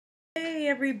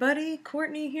everybody,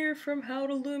 Courtney here from How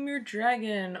to Loom Your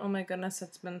Dragon. Oh my goodness,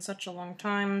 it's been such a long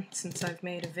time since I've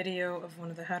made a video of one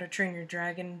of the How to Train Your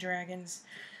Dragon dragons.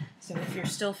 So if you're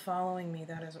still following me,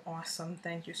 that is awesome.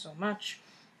 Thank you so much.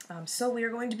 So we are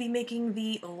going to be making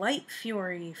the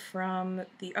Lightfury from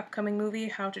the upcoming movie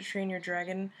How to Train Your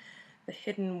Dragon, The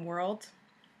Hidden World.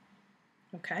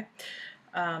 Okay,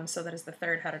 so that is the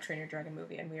third How to Train Your Dragon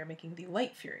movie, and we are making the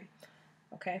Lightfury.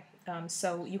 Okay,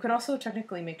 so you can also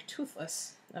technically make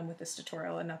Toothless with this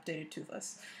tutorial, an updated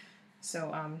Toothless.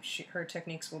 So her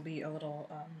techniques will be a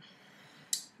little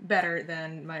better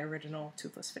than my original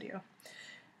Toothless video.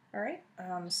 Alright,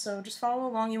 so just follow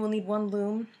along. You will need one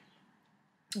loom.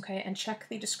 Okay, and check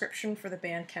the description for the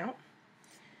band count.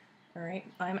 Alright,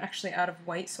 I'm actually out of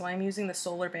white, so I'm using the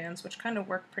solar bands, which kind of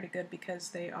work pretty good because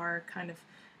they are kind of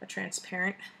a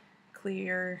transparent,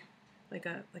 clear, like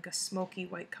a smoky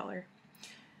white color.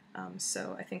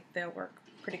 So I think they'll work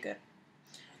pretty good.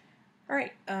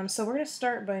 Alright, so we're going to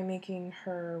start by making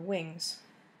her wings.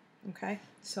 Okay,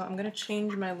 so I'm going to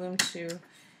change my loom to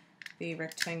the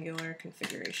rectangular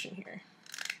configuration here.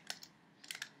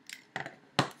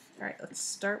 Alright, let's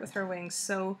start with her wings.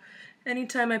 So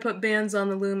anytime I put bands on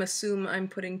the loom, assume I'm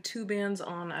putting 2 bands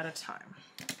on at a time.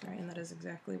 Alright, and that is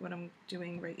exactly what I'm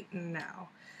doing right now.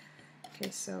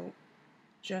 Okay, so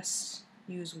just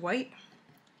use white,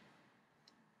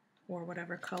 or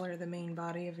whatever color the main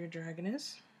body of your dragon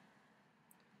is.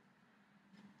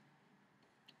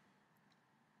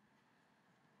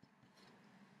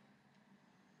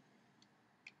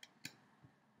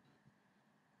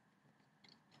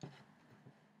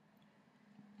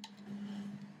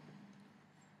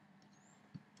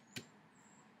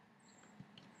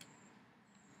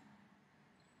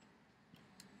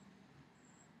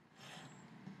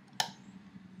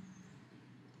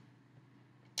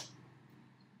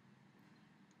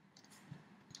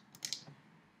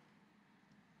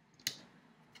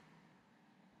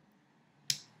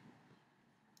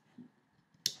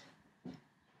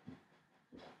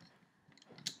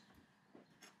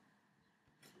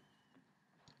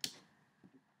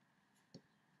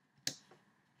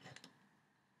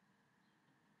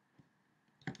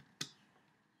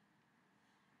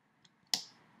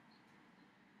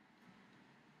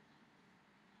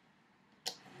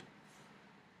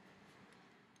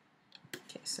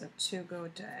 Okay, so 2 go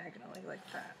diagonally like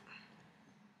that.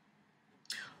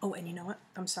 Oh, and you know what?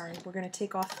 I'm sorry. We're going to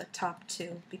take off the top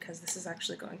 2 because this is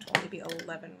actually going to only be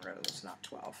 11 rows, not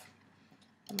 12.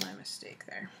 My mistake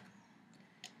there.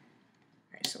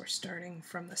 Alright, so we're starting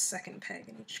from the second peg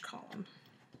in each column.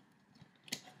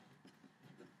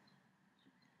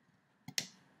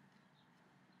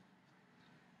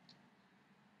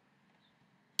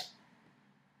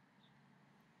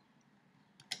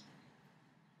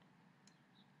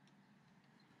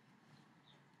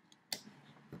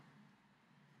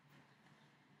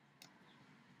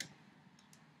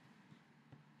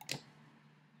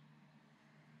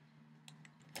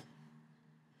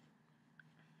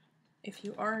 If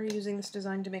you are using this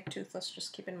design to make Toothless,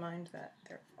 just keep in mind that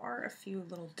there are a few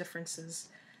little differences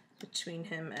between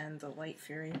him and the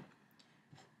Lightfury.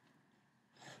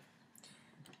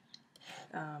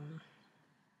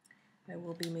 I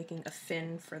will be making a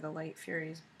fin for the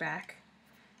Lightfury's back,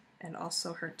 and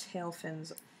also her tail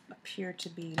fins appear to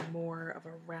be more of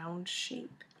a round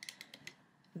shape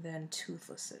than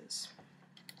Toothless's.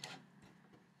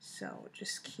 So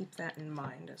just keep that in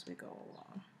mind as we go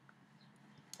along.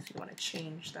 If you want to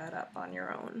change that up on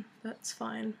your own, that's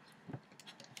fine.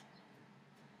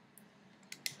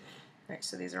 Alright,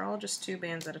 so these are all just 2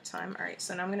 bands at a time. Alright,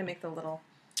 so now I'm going to make the little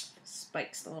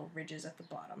spikes, the little ridges at the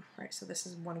bottom. Alright, so this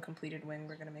is one completed wing.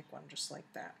 We're going to make one just like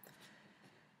that.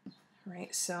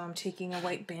 Alright, so I'm taking a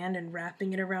white band and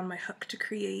wrapping it around my hook to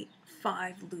create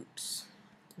 5 loops.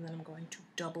 And then I'm going to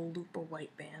double loop a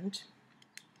white band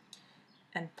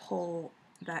and pull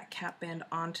that cap band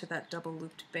onto that double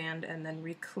looped band and then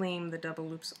reclaim the double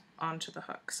loops onto the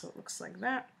hook. So it looks like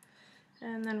that.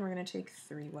 And then we're going to take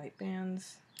 3 white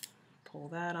bands, pull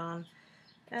that on,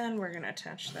 and we're going to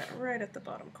attach that right at the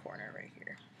bottom corner right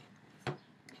here.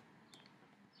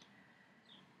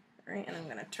 Alright, and I'm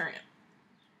going to turn it.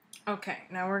 Okay,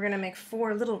 now we're going to make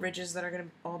 4 little ridges that are going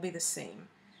to all be the same.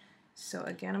 So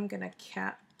again, I'm going to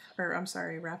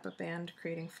wrap a band,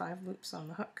 creating 5 loops on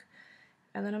the hook.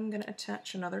 And then I'm going to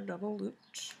attach another double loop,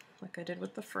 like I did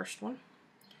with the first one.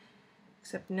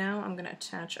 Except now I'm going to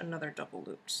attach another double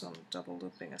loop. So I'm double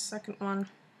looping a second one,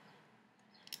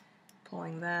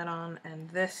 pulling that on, and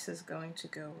this is going to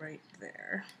go right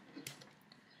there.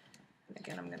 And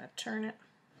again, I'm going to turn it,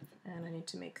 and I need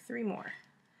to make 3 more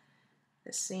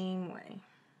the same way.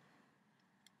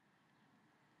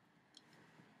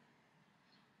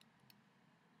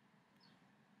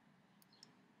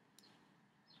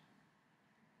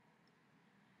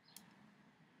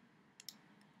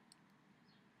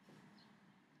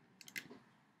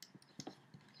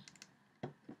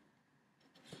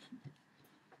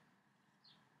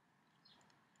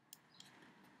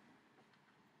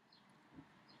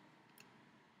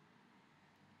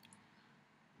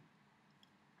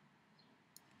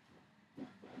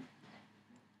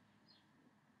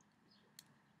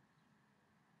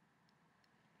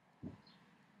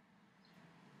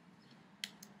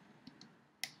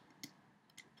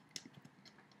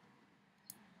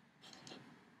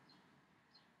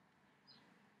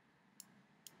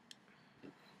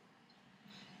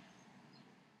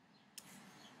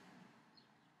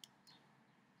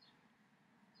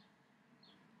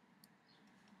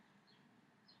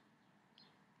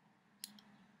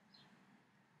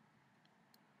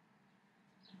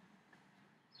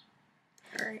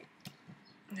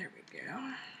 There we go.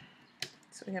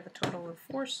 So we have a total of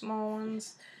 4 small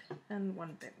ones and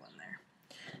 1 big one there.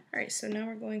 Alright, so now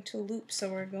we're going to loop. So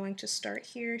we're going to start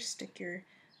here, stick your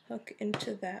hook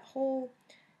into that hole,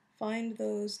 find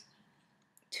those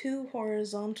 2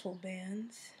 horizontal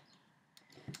bands,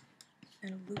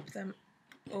 and loop them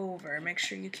over. Make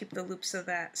sure you keep the loops of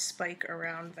that spike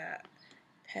around that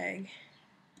peg.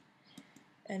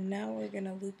 And now we're going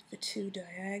to loop the 2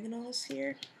 diagonals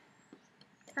here.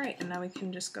 Alright, and now we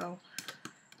can just go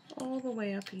all the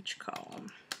way up each column.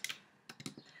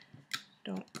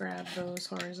 Don't grab those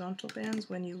horizontal bands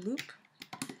when you loop.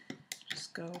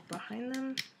 Just go behind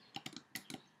them.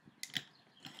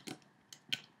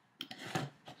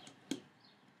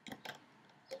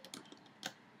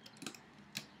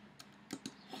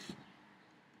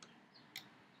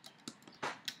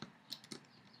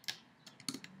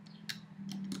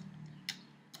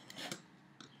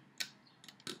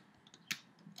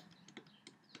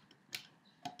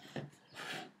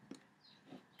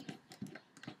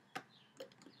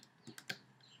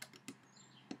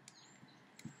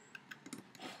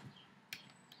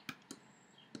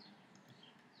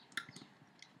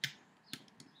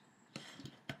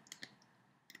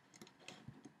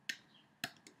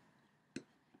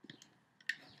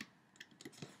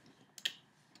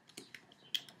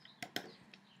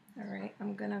 Alright,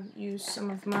 I'm going to use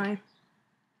some of my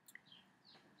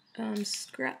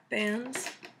scrap bands.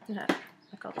 Yeah,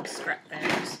 I call them scrap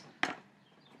bands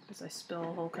because I spill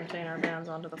a whole container of bands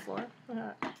onto the floor.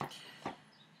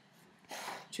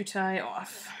 To tie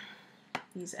off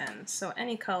these ends. So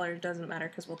any color doesn't matter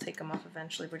because we'll take them off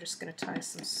eventually. We're just going to tie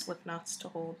some slip knots to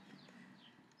hold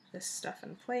this stuff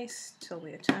in place till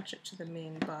we attach it to the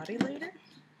main body later.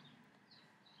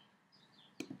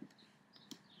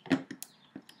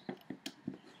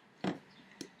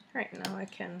 Alright, now I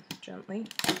can gently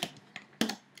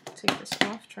take this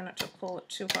off. Try not to pull it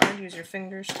too hard. Use your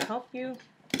fingers to help you.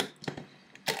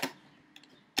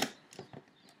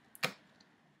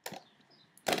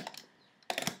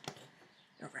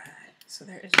 Alright, so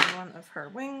there is one of her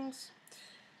wings.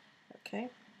 Okay,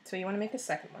 so you want to make a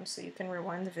second one, so you can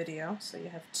rewind the video. So you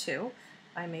have 2.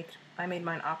 I made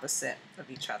mine opposite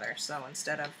of each other, so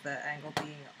instead of the angle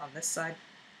being on this side,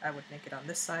 I would make it on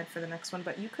this side for the next one,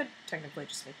 but you could technically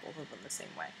just make both of them the same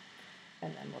way,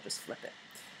 and then we'll just flip it.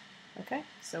 Okay,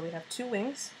 so we have 2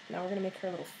 wings. Now we're going to make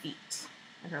her little feet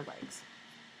and her legs.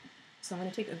 So I'm going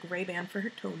to take a gray band for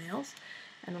her toenails,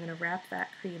 and I'm going to wrap that,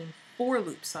 creating 4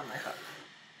 loops on my hook.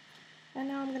 And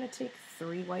now I'm going to take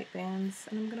 3 white bands,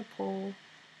 and I'm going to pull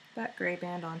that gray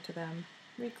band onto them,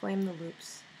 reclaim the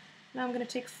loops. Now I'm going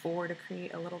to take 4 to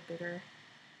create a little bigger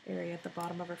area at the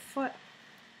bottom of her foot.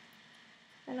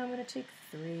 And I'm going to take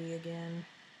 3 again.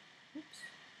 Oops.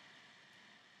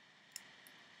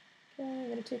 Okay, I'm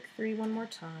going to take 3 one more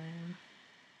time.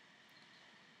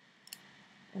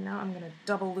 And now I'm going to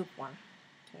double loop one.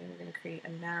 Okay, we're going to create a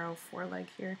narrow foreleg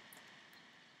here.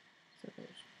 So there's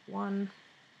 1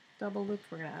 double loop.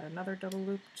 We're going to add another double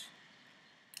looped.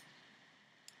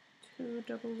 2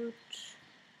 double looped.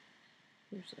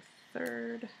 Here's a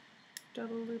 3rd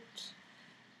double looped.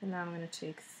 And now I'm going to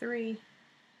take 3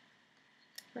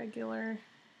 regular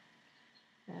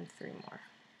and 3 more.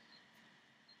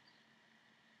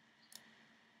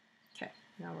 Okay,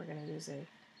 now we're going to use a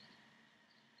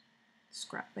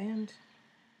scrap band.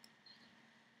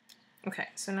 Okay,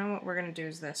 so now what we're going to do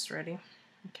is this. Ready?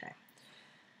 Okay.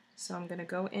 So I'm going to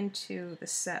go into the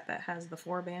set that has the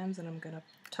 4 bands, and I'm going to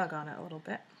tug on it a little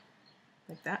bit,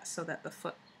 like that, so that the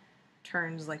foot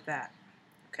turns like that.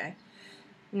 Okay.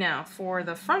 Now for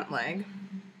the front leg,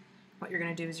 what you're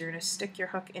going to do is you're going to stick your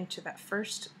hook into that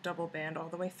first double band all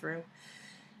the way through,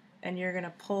 and you're going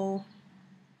to pull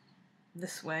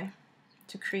this way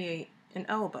to create an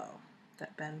elbow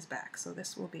that bends back. So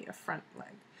this will be a front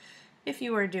leg. If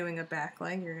you are doing a back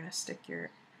leg, you're going to stick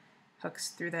your hooks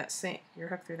through that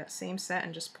same set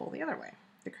and just pull the other way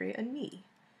to create a knee.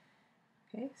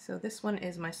 Okay, so this one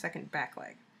is my second back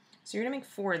leg. So you're going to make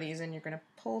 4 of these, and you're going to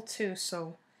pull 2,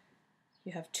 so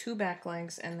you have 2 back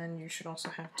legs, and then you should also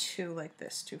have 2 like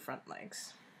this, 2 front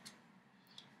legs.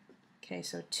 Okay,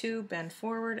 so 2 bend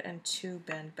forward and 2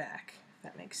 bend back, if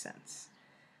that makes sense.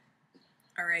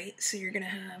 Alright, so you're going to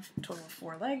have a total of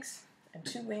 4 legs and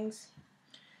 2 wings.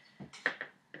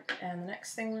 And the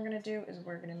next thing we're going to do is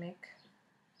we're going to make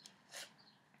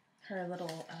her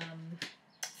little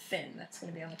fin that's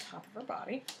going to be on the top of her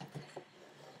body.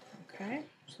 Okay,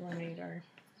 so we'll need our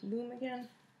loom again.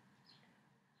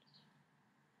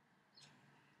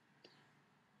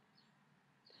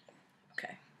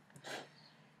 Okay,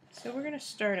 so we're going to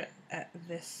start at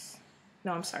this,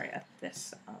 no, I'm sorry, at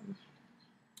this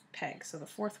peg, so the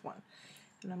fourth one.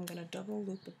 And I'm going to double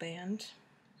loop a band.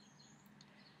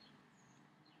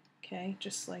 Okay,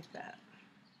 just like that.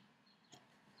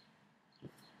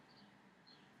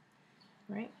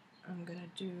 Right? I'm going to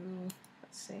do,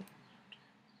 let's see, 1,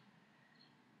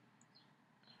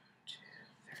 2,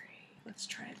 3. Let's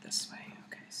try it this way.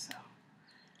 Okay, so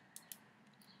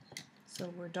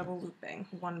we're double looping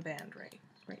one band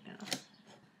right now.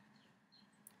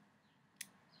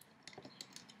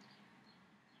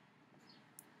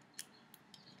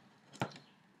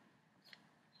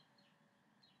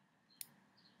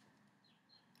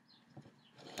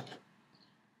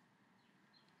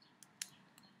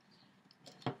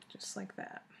 Just like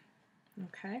that.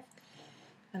 Okay,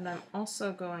 and I'm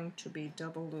also going to be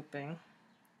double looping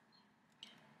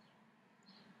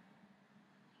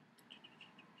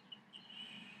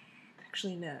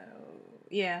actually no,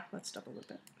 yeah, let's double loop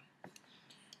it.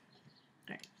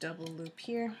 Alright, double loop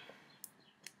here,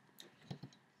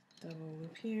 double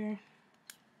loop here,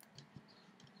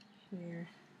 here,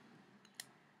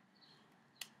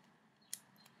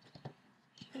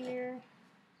 here,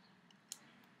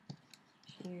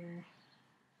 here,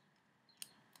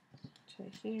 to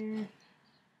here,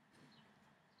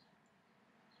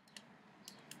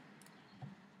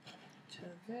 to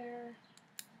there,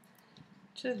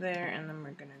 to there, and then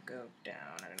we're gonna go down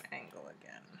at an angle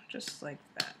again, just like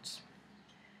that.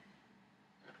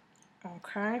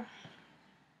 Okay.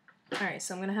 Alright,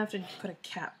 so I'm gonna have to put a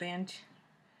cap band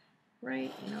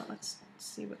right, let's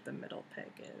see what the middle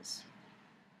peg is.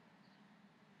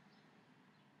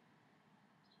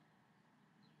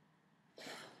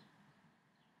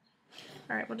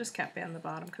 Alright, we'll just cap band the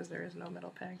bottom because there is no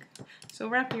middle peg. So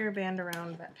wrap your band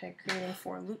around that peg, creating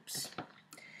 4 loops.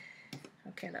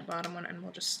 Okay, that bottom one, and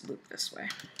we'll just loop this way.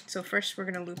 So first we're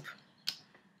going to loop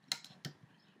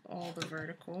all the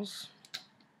verticals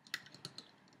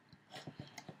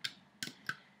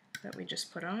that we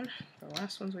just put on, the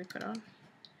last ones we put on.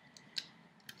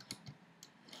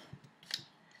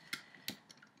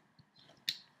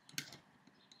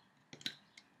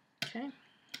 Okay.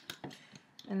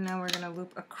 And now we're going to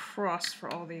loop across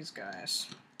for all these guys.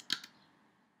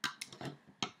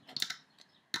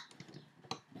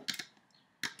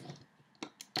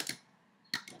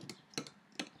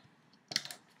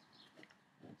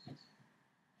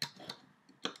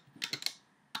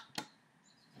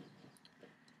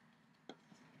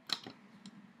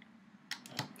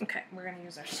 Okay, we're going to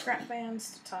use our scrap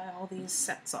bands to tie all these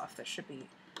sets off. There should be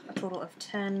a total of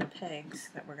 10 pegs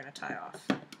that we're going to tie off.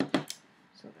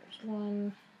 So there's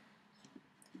 1,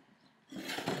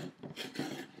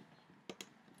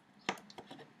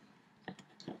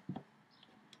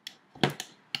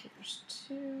 there's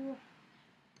 2,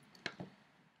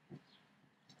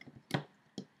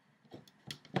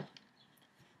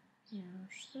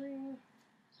 here's 3,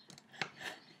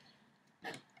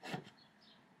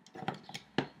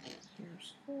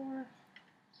 here's 4,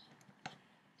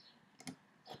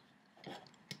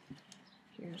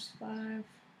 here's 5,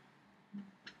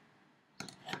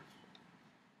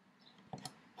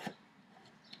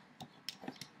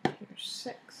 here's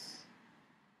 6,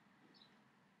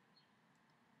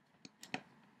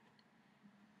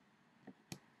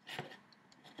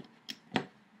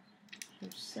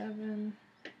 here's 7,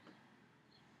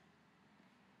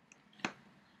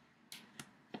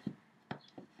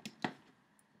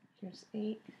 here's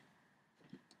 8,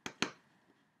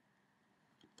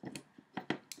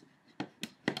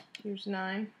 here's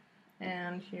 9,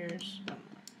 and here's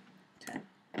 10.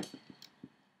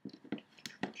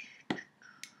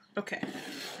 Okay,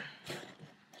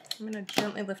 I'm going to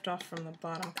gently lift off from the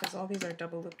bottom because all these are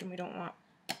double looped and we don't want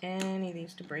any of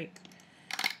these to break.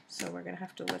 So we're going to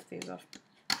have to lift these off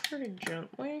pretty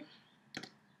gently.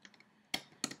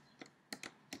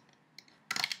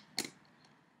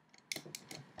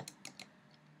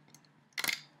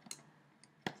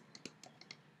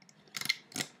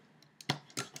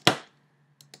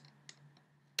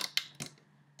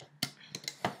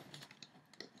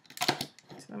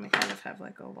 Then we kind of have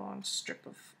like a long strip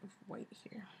of white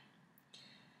here.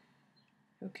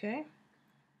 Okay,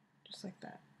 just like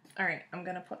that. All right, I'm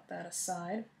gonna put that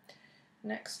aside.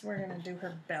 Next, we're gonna do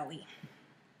her belly.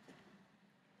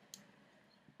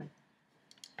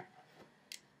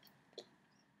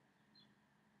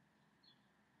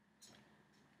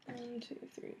 One, 2,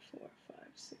 3, 4, 5,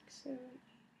 6, 7, 8,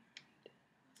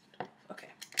 9, 10, 11, 12. Okay,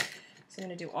 so I'm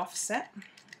gonna do offset.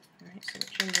 All right, so we're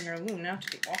changing our loom now to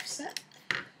the offset.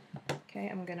 Okay,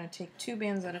 I'm going to take 2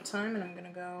 bands at a time and I'm going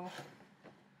to go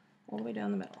all the way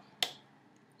down the middle.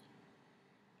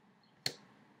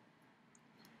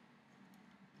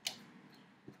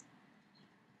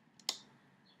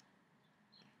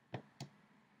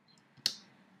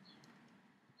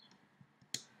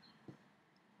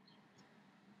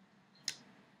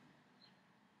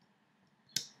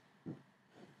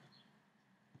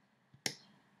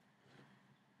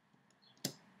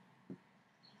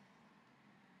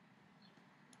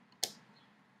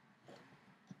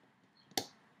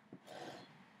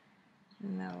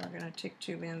 we're going to take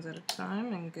 2 bands at a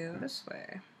time and go this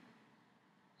way.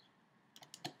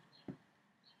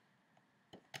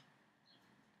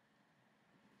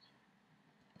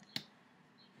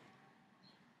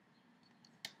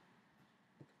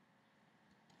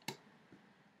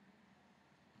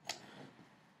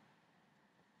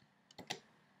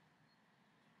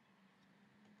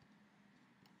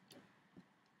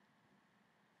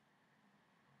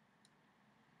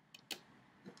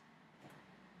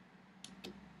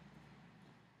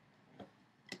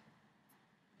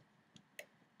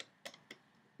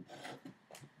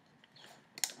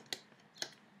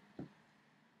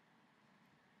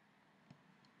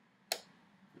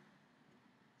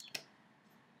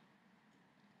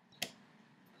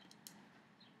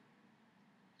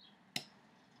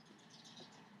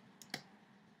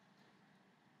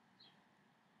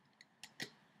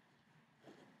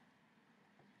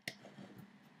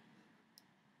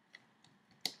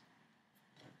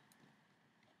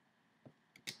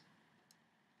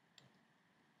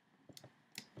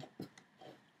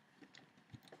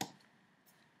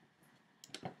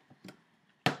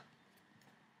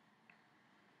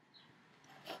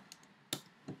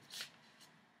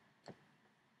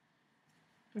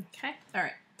 Okay, all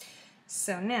right.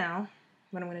 So now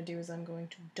what I'm going to do is I'm going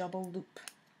to double loop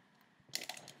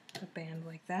a band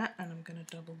like that, and I'm going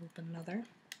to double loop another.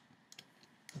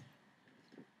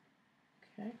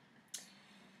 Okay.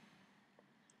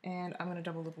 And I'm going to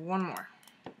double loop one more.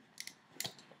 All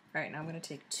right, now I'm going to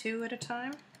take 2 at a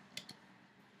time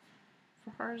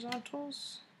for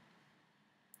horizontals.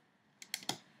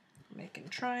 Making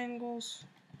triangles.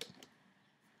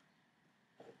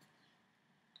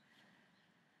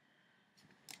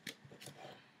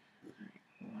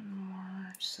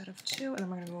 Set of 2, and then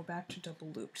we're going to go back to double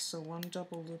looped. So 1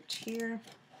 double looped here,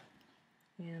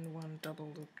 and 1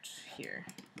 double looped here.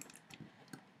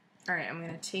 Alright, I'm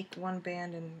going to take 1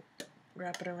 band and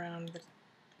wrap it around the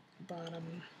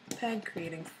bottom peg,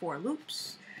 creating 4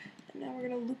 loops. And now we're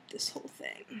going to loop this whole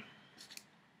thing.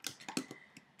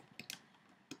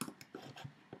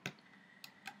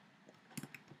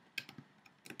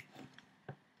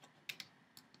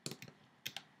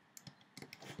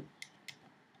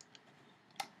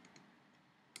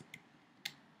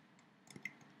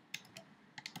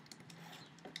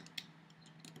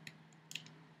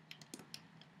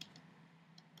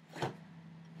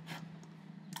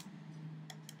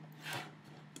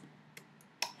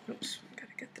 Oops,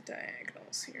 gotta get the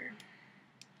diagonals here.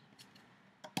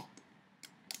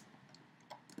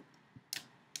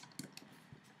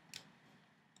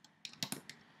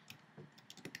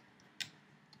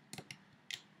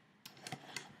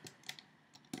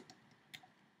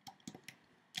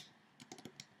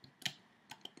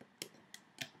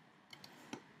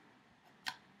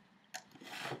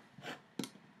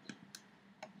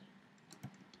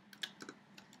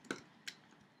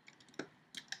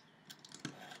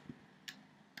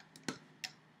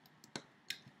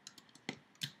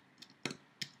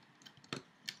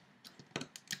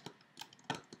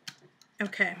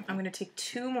 Okay, I'm going to take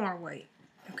 2 more white,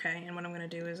 okay, and what I'm going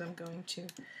to do is I'm going to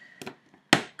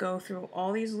go through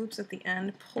all these loops at the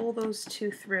end, pull those 2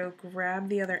 through, grab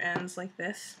the other ends like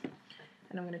this,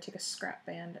 and I'm going to take a scrap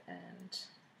band and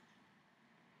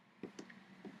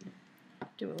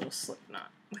do a little slip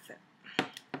knot with it,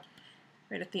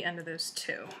 right at the end of those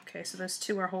 2. Okay, so those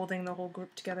 2 are holding the whole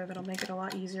group together. That'll make it a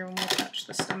lot easier when we attach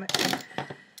the stomach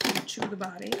to the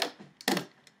body.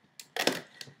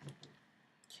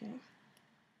 Okay.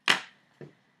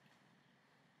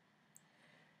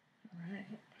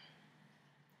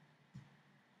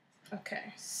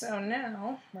 Okay, so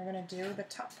now we're going to do the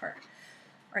top part.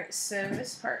 Alright, so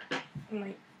this part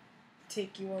might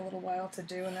take you a little while to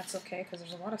do, and that's okay because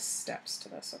there's a lot of steps to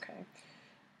this, okay?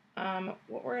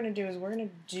 What we're going to do is we're going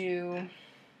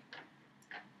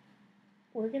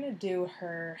to do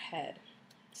her head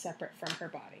separate from her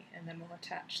body, and then we'll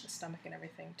attach the stomach and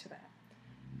everything to that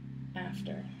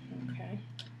after, okay?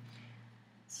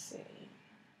 Let's see.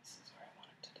 This is where I want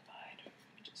it to divide. Let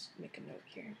me just make a note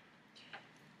here.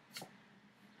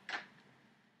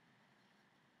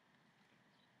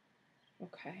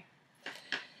 Okay.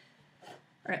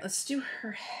 All right, let's do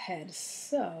her head.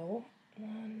 So,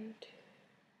 1, 2,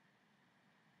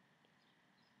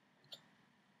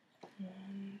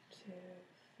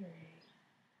 3,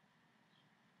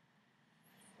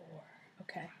 4.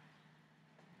 Okay.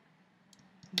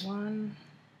 1,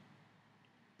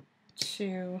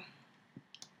 2,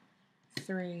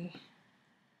 3,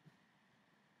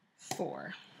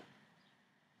 4.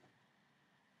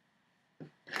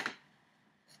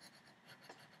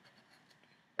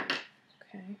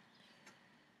 Okay,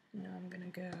 now I'm going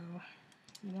to go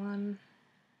 1,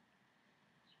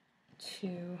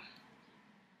 2,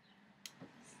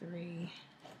 3.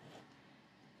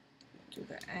 Do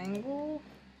the angle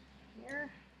here.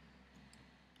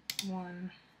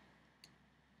 1,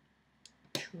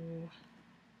 2,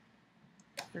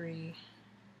 3.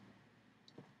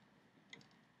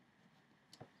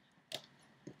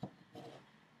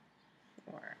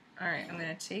 4. Alright, I'm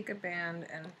going to take a band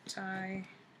and tie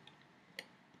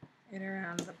it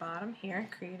around the bottom here,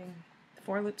 creating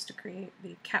 4 loops to create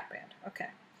the cap band. Okay.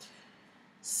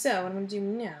 So what I'm going to do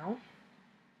now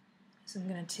is I'm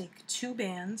going to take 2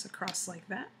 bands across like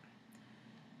that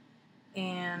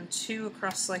and 2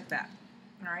 across like that.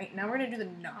 Alright, now we're going to do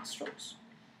the nostrils.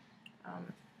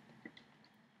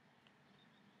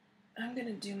 I'm going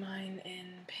to do mine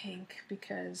in pink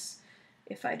because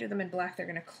if I do them in black, they're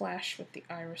going to clash with the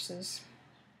irises.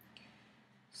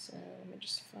 So let me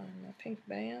just find my pink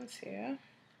bands here.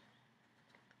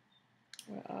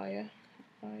 Where are ya?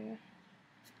 Where are ya?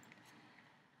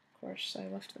 Of course, I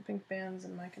left the pink bands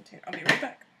in my container. I'll be right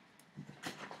back.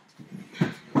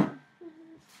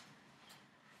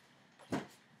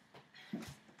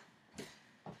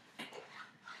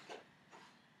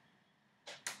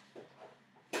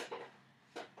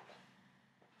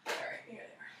 Alright, here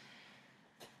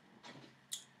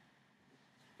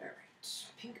they are. Alright,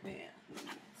 pink bands.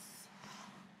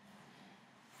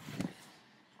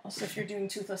 Also, if you're doing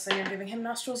toothless and you're giving him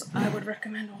nostrils, I would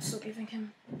recommend also giving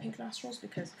him pink nostrils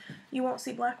because you won't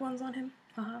see black ones on him.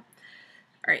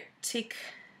 Alright, take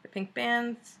the pink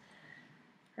bands,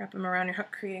 wrap them around your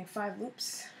hook, creating 5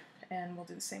 loops, and we'll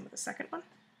do the same with the second one.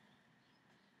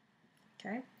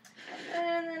 Okay,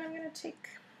 and then I'm going to take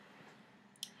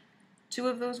 2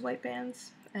 of those white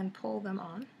bands and pull them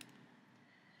on.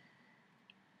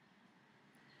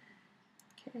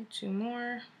 Okay, 2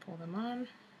 more, pull them on.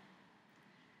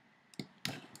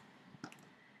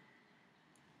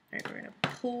 Alright, we're going to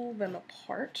pull them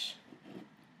apart.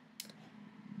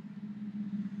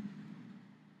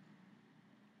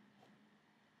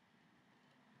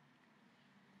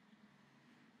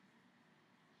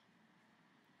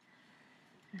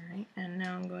 Alright, and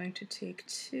now I'm going to take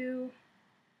 2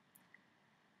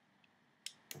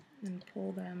 and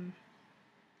pull them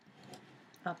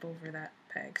up over that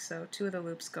peg. So 2 of the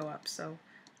loops go up, so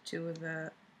 2 of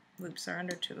the loops are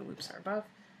under, 2 of the loops are above.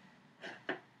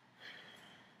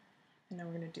 And now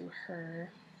we're going to do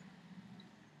her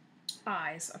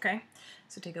eyes, okay?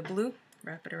 So take a blue,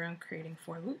 wrap it around, creating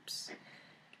 4 loops.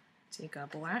 Take a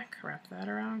black, wrap that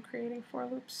around, creating 4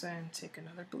 loops, and take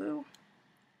another blue.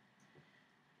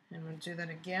 And we'll do that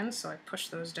again, so I push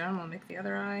those down, we'll make the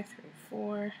other eye, 3,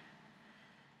 4.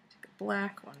 Take a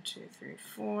black, 1, 2, 3,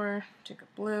 4. Take a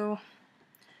blue,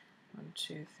 1,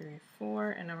 2, 3,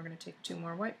 4. And now we're going to take 2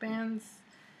 more white bands.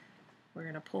 We're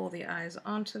going to pull the eyes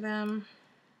onto them.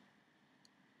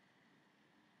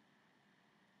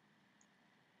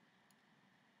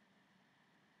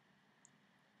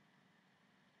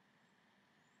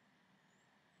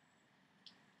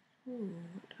 Ooh,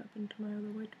 what happened to my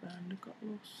other white band? It got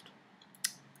lost.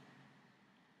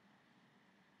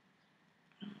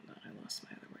 Oh, I thought I lost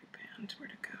my other white band.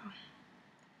 Where'd it go?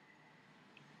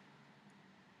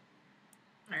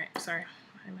 Alright, sorry.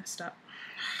 I messed up.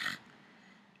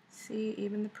 See,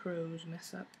 even the pros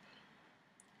mess up.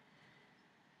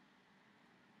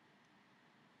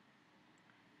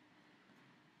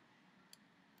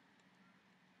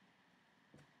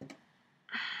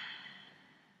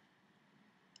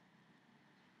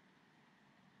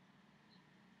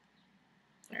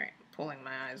 Alright, pulling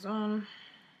my eyes on.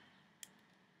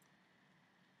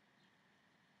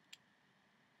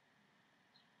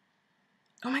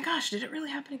 Oh my gosh, did it really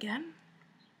happen again?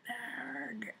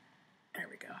 There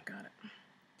we go, got it.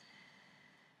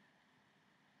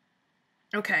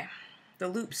 Okay, the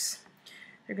loops.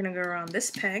 They're going to go around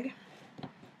this peg,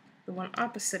 the one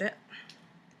opposite it.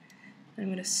 I'm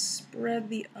going to spread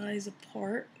the eyes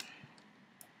apart.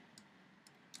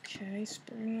 Okay,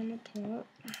 spreading them apart.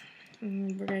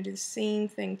 And we're going to do the same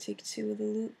thing. Take 2 of the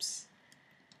loops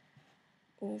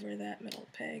over that middle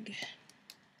peg.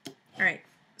 Alright,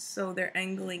 so they're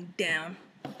angling down,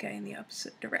 okay, in the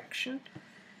opposite direction.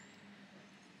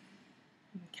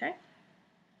 Okay.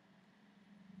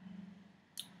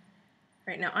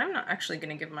 Right now, I'm not actually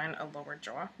going to give mine a lower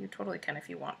jaw. You totally can if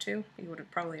you want to. You would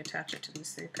probably attach it to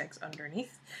these 3 pegs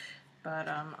underneath, but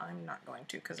I'm not going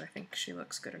to because I think she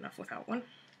looks good enough without one.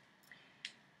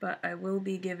 But I will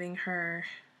be giving her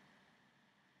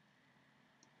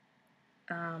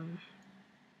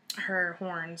her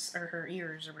horns, or her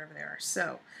ears, or whatever they are.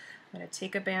 So I'm going to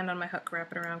take a band on my hook,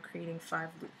 wrap it around, creating 5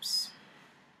 loops.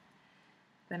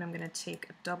 Then I'm going to take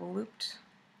a double looped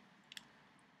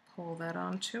pull that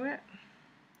onto it,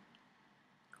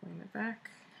 claim it back,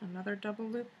 another double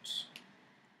looped.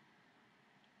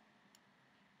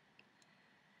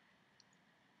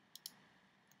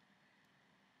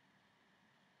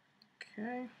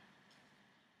 Okay.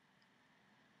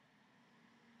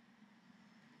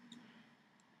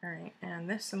 Alright, and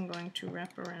this I'm going to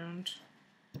wrap around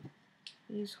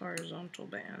these horizontal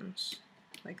bands,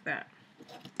 like that.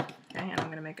 Okay, and I'm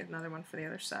going to make another one for the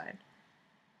other side.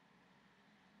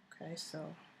 Okay,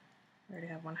 so I already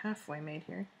have one halfway made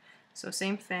here. So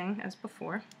same thing as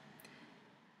before.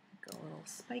 Go a little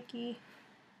spiky,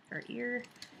 or ear,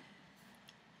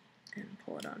 and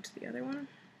pull it onto the other one.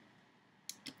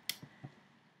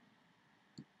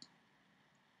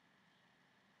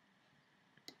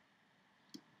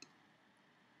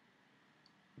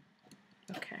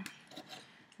 Okay.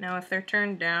 Now if they're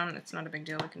turned down, it's not a big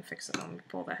deal, we can fix it when we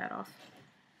pull the head off.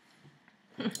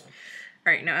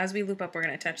 Alright, now as we loop up, we're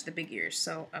going to attach the big ears.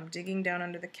 So I'm digging down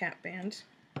under the cap band.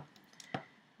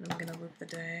 I'm going to loop the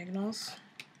diagonals,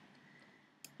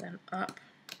 then up,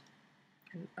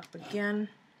 and up again.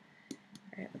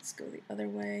 Alright, let's go the other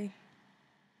way.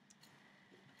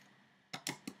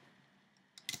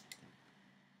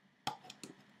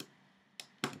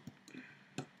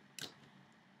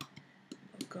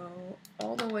 We'll go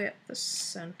all the way up the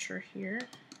center here.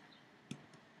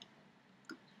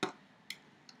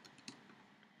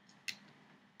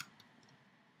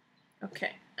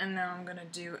 Okay, and now I'm going to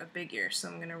do a big ear. So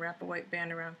I'm going to wrap a white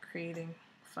band around, creating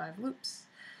 5 loops.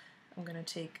 I'm going to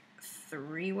take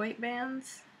 3 white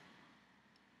bands.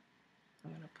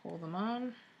 I'm going to pull them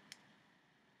on,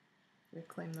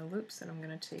 reclaim the loops, and I'm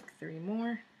going to take 3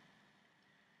 more.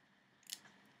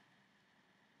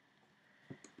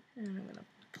 And I'm going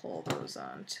to pull those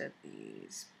onto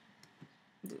these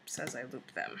loops as I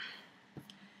loop them.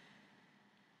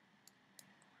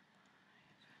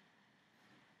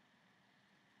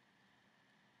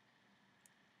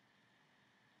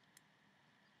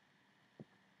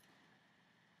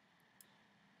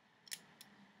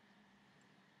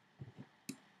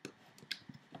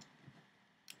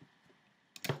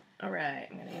 Alright,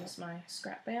 I'm going to use my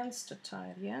scrap bands to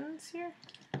tie the ends here.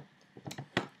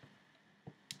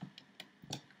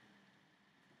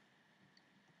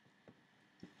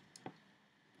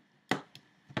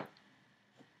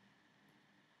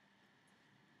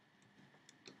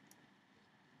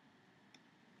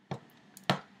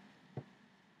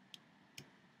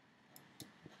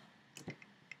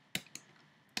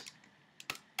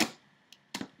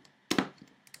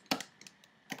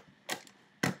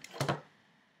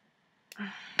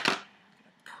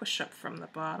 Push up from the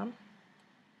bottom.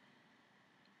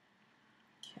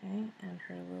 Okay, and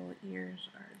her little ears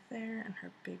are there, and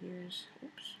her big ears,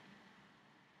 oops.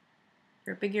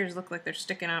 Her big ears look like they're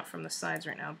sticking out from the sides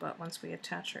right now, but once we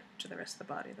attach her to the rest of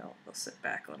the body, they'll sit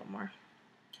back a little more.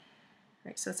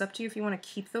 Alright, so it's up to you if you want to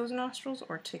keep those nostrils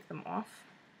or take them off.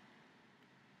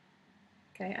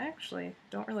 Okay, I actually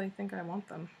don't really think I want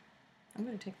them. I'm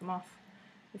going to take them off.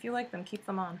 If you like them, keep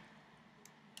them on.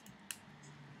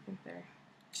 I think they're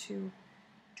too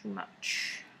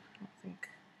much. I don't think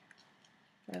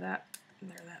they're that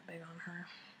big on her.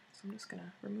 So I'm just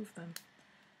gonna remove them.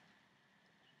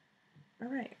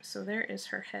 Alright, so there is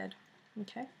her head.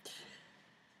 Okay.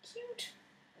 Cute.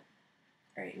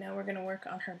 Alright, now we're gonna work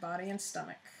on her body and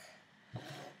stomach.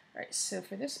 Alright, so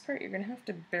for this part you're gonna have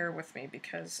to bear with me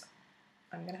because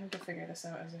I'm gonna have to figure this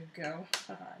out as I go.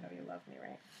 Haha, I know you love me,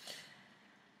 right?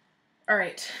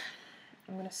 Alright,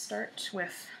 I'm gonna start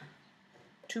with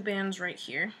 2 bands right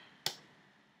here.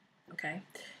 Okay,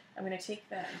 I'm going to take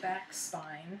that back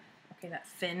spine, okay, that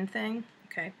fin thing,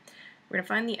 okay, we're going to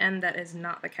find the end that is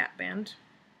not the cap band,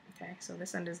 okay, so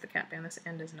this end is the cap band, this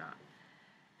end is not,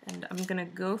 and I'm going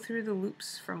to go through the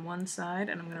loops from one side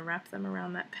and I'm going to wrap them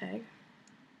around that peg,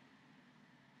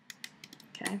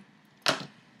 okay,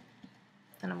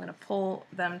 and I'm going to pull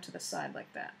them to the side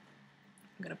like that.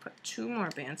 I'm going to put 2 more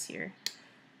bands here,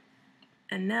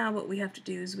 and now what we have to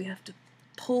do is we have to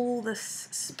pull this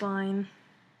spine,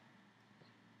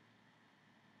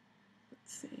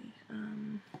 let's see,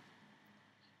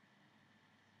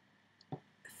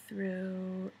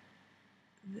 through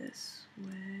this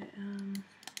way.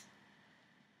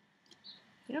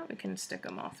 You know, we can stick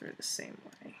them all through the same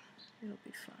way. It'll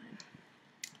be fine.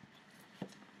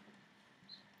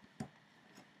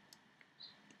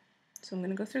 So I'm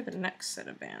going to go through the next set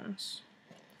of bands.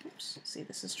 Oops, see,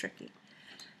 this is tricky.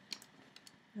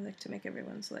 I like to make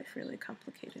everyone's life really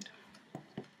complicated.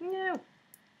 No!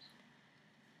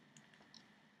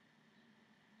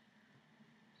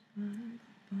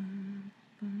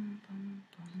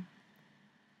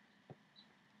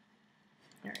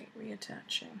 Alright,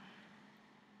 attaching.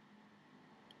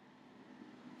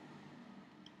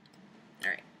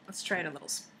 Alright, let's try it a little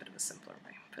bit of a simpler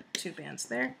way. Put 2 bands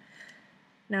there.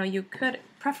 Now you could,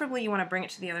 preferably you want to bring it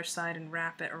to the other side and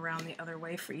wrap it around the other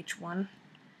way for each one.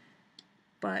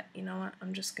 But you know what,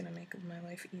 I'm just going to make my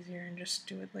life easier and just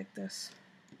do it like this.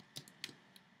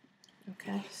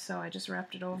 Okay, so I just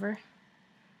wrapped it over.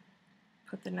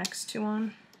 Put the next 2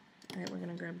 on. Alright, we're going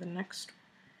to grab the next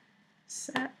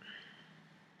set.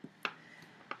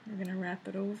 We're going to wrap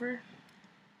it over.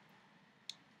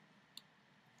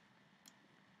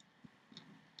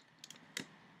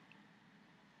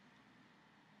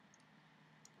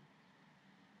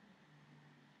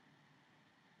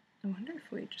 I wonder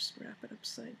if we just wrap it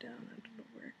upside down and it'll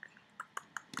work.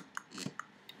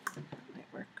 That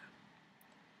might work.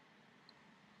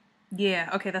 Yeah,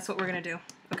 okay, that's what we're going to do.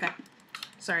 Okay.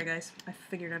 Sorry guys, I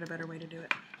figured out a better way to do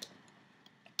it.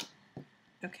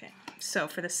 Okay, so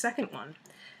for the second one,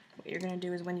 what you're going to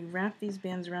do is when you wrap these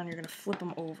bands around, you're going to flip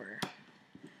them over.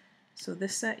 So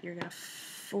this set, you're going to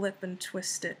flip and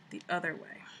twist it the other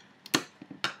way.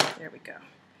 There we go.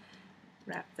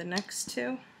 Wrap the next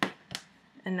 2.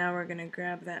 And now we're going to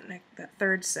grab that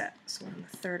third set. So we're on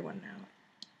the third one now.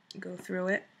 Go through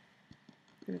it,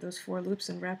 through those 4 loops,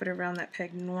 and wrap it around that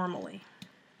peg normally.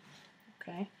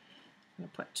 Okay. I'm going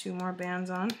to put 2 more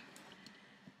bands on.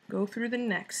 Go through the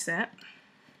next set.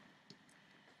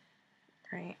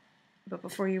 Right. But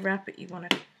before you wrap it, you want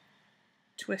to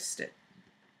twist it.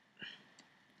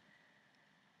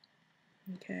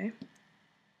 Okay.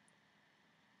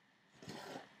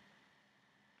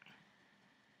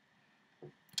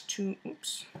 Two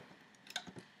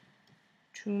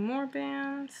more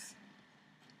bands.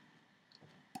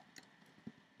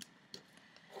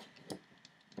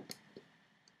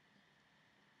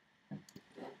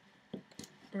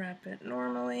 Wrap it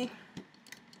normally.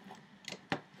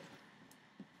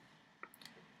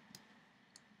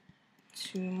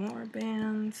 Two more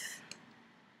bands.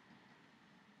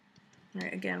 All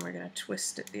right, again, we're going to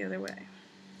twist it the other way.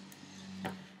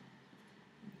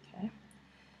 Okay.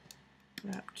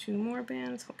 Wrap 2 more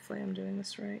bands. Hopefully I'm doing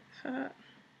this right.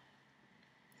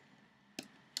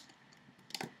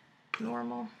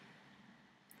 Normal.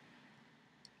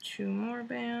 2 more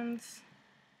bands.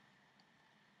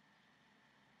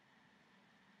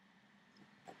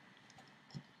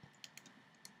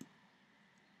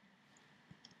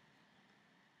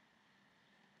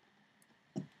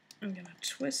 I'm going to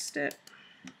twist it.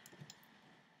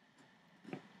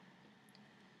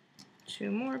 2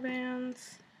 more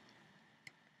bands.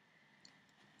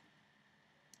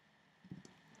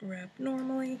 Wrap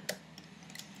normally.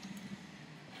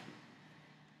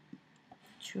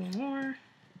 2 more.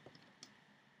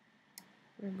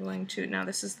 We're going to, now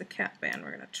this is the cat band, we're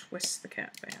going to twist the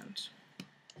cat band.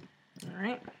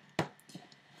 Alright.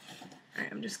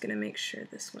 Alright, I'm just going to make sure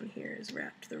this one here is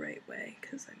wrapped the right way,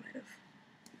 because I might have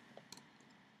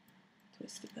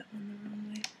twisted that one the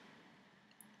wrong way.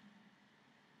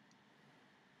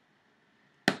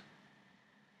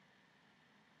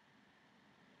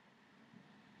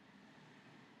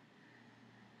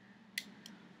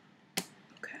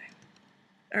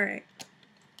 Alright,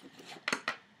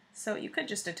 so you could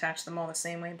just attach them all the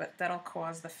same way, but that'll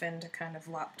cause the fin to kind of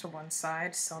lop to one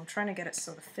side, so I'm trying to get it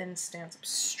so the fin stands up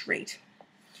straight.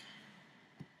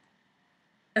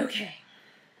 Okay,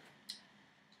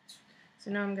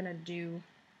 so now I'm going to do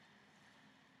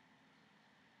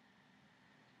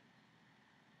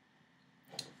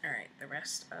the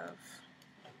rest of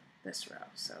this row.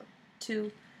 So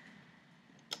 2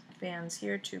 bands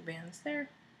here, 2 bands there.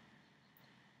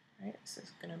 Right, this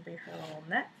is going to be her little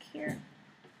neck here.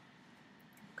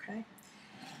 Okay,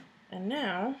 and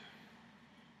now,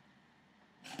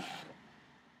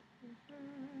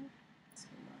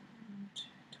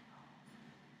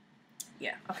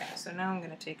 yeah, okay, so now I'm going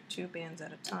to take 2 bands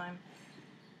at a time.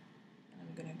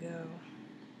 I'm going to go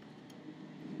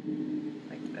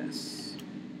like this.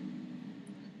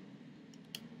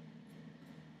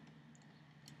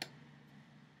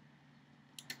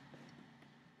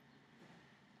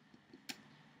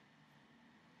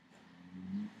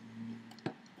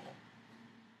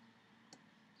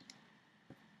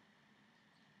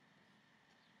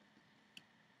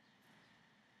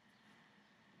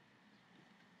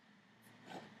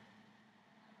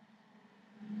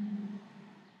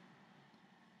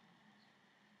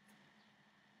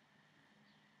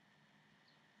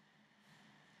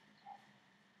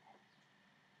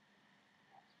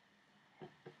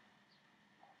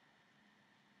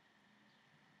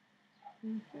 Oh,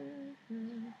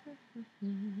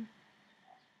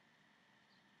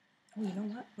 you know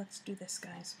what? Let's do this,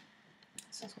 guys.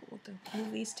 This is what we'll do.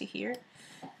 Move these to here,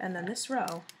 and then this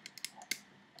row,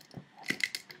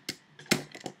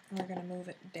 we're going to move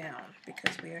it down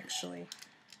because we actually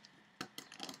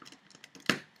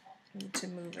need to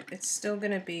move it. It's still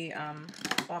going to be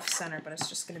off center, but it's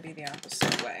just going to be the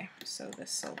opposite way. So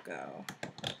this will go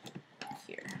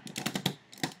here.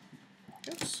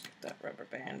 Oops, get that rubber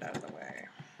band out of the way.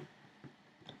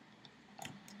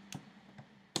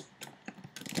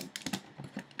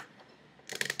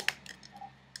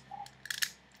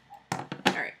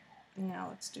 Alright, now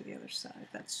let's do the other side.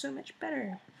 That's so much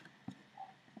better.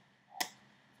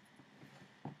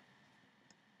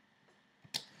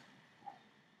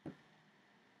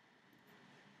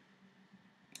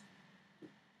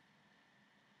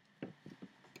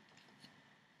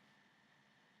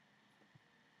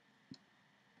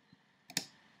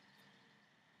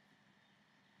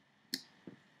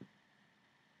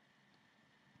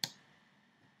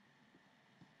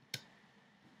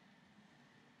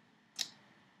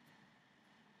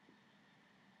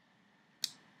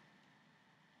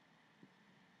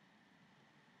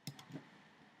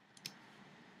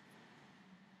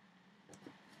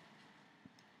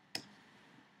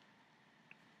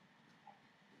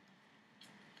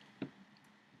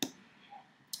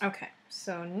 Okay,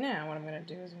 so now what I'm going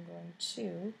to do is I'm going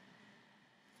to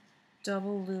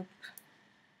double loop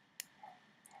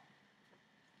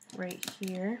right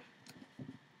here,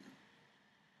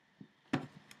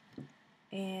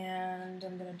 and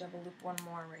I'm going to double loop one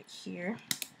more right here.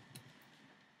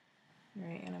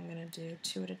 Right, and I'm going to do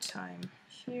 2 at a time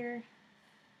here,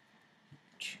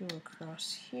 2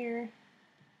 across here,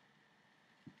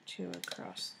 2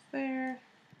 across there,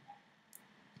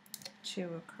 2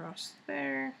 across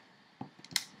there,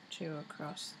 2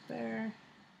 across there,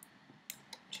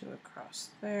 2 across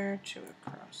there, 2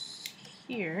 across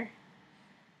here.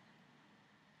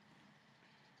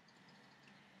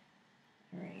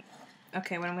 Alright.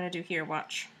 Okay, what I'm going to do here,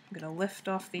 watch. I'm going to lift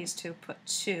off these two, put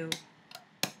 2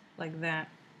 like that,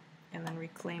 and then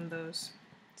reclaim those.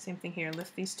 Same thing here,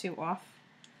 lift these 2 off,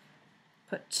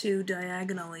 put 2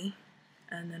 diagonally,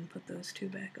 and then put those 2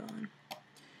 back on.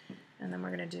 And then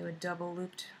we're going to do a double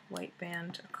looped white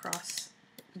band across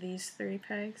these 3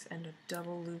 pegs and a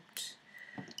double looped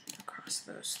across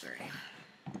those 3.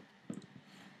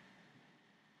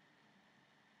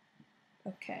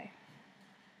 Okay.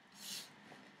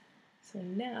 So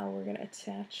now we're going to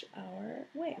attach our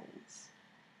wings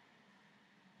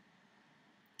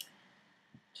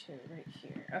to right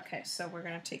here. Okay, so we're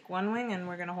going to take one wing and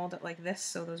we're going to hold it like this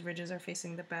so those ridges are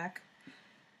facing the back.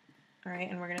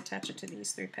 Alright, and we're going to attach it to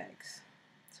these 3 pegs.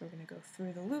 So we're going to go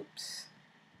through the loops.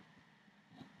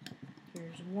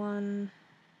 Here's 1.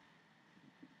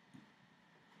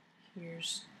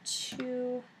 Here's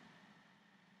 2.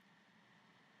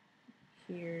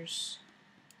 Here's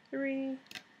 3.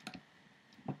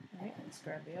 Alright, let's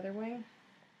grab the other wing.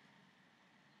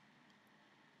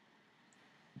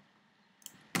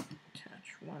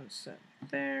 Attach one set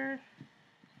there.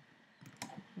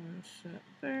 One set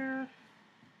there.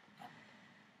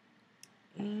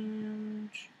 And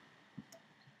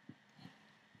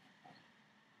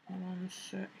one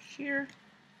set here.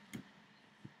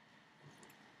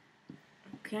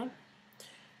 Okay.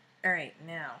 Alright,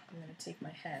 now I'm going to take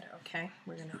my head, okay?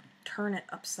 We're going to turn it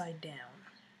upside down.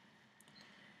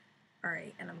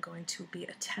 Alright, and I'm going to be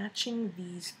attaching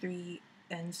these 3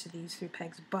 ends to these 3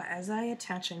 pegs, but as I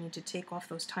attach I need to take off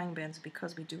those tying bands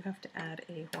because we do have to add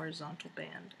a horizontal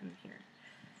band in here.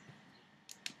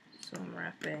 So I'm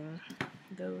wrapping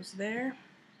those there.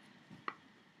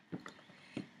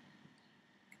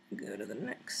 Go to the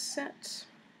next set.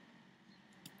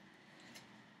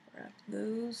 Wrap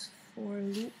those 4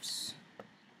 loops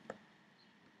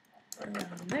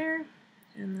around there,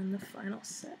 and then the final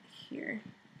set here.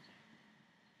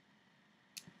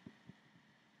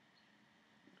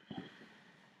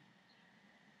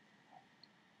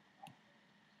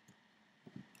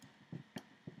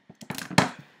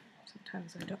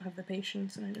 Sometimes I don't have the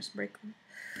patience and I just break them.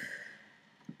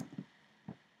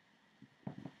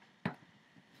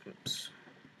 Oops.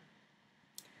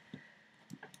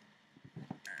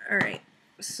 Alright,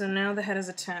 so now the head is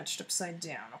attached upside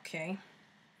down, okay?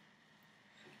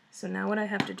 So now what I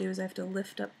have to do is I have to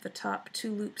lift up the top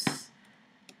 2 loops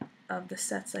of the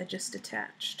sets I just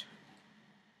attached.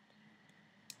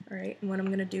 Alright, and what I'm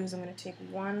going to do is I'm going to take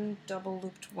one double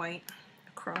looped white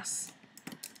across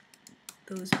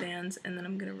those bands, and then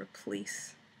I'm going to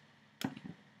replace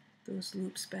those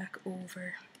loops back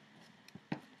over.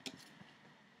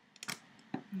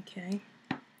 Okay.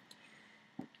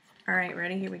 Alright,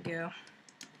 ready? Here we go.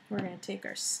 We're going to take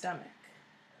our stomach.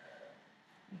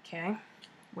 Okay.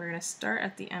 we're going to start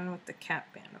at the end with the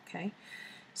cap band, okay?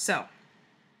 So,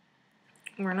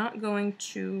 we're not going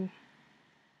to,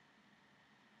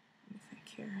 let me think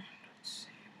here, let's see,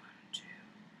 1, 2.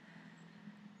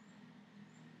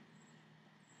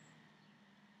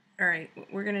 Alright,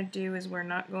 what we're going to do is we're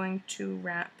not going to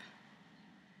wrap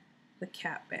the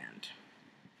cap band,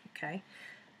 okay?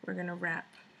 We're going to wrap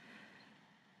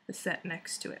the set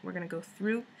next to it. We're going to go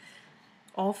through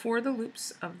all 4 of the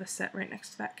loops of the set right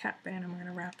next to that cap band, and we're going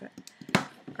to wrap it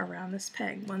around this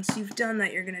peg. Once you've done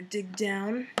that, you're going to dig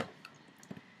down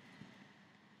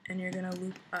and you're going to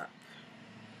loop up.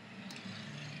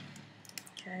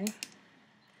 Okay?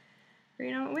 Or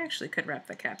you know what, we actually could wrap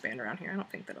the cap band around here. I don't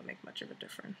think that'll make much of a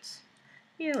difference.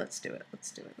 Yeah, let's do it.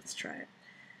 Let's do it. Let's try it.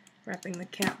 Wrapping the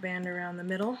cap band around the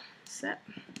middle set.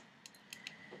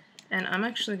 And I'm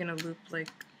actually going to loop like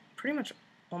pretty much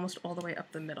almost all the way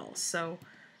up the middle. So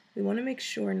we want to make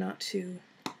sure not to,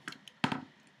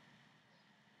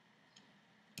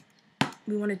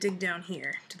 we want to dig down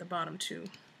here to the bottom 2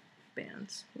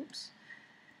 bands. Oops.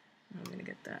 I'm going to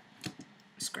get that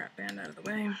scrap band out of the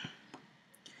way.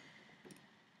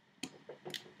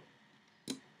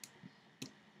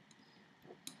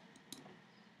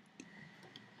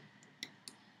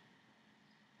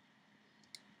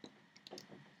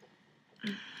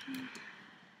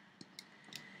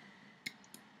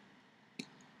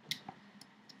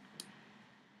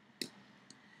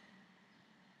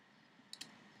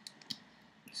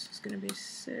 This is going to be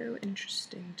so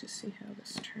interesting to see how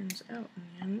this turns out in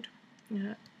the end.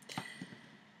 Yeah,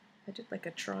 I did like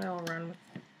a trial run with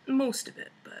most of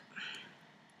it, but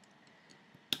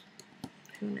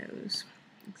who knows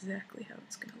exactly how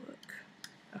it's going to look.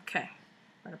 Okay,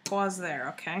 I'm going to pause there,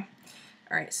 okay?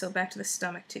 Alright, so back to the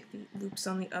stomach. Take the loops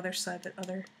on the other side, the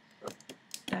other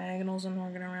diagonals, and we're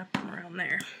going to wrap them around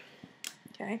there.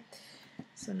 Okay,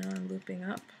 so now I'm looping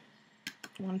up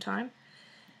 1 time,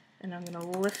 and I'm going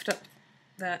to lift up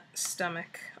that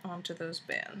stomach onto those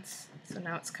bands. So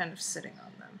now it's kind of sitting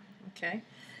on them. Okay,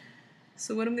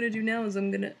 so what I'm going to do now is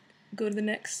I'm going to go to the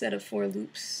next set of 4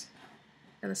 loops,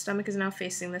 and the stomach is now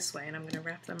facing this way, and I'm going to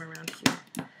wrap them around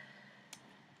here.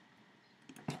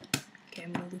 Okay,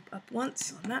 I'm going to loop up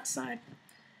once on that side,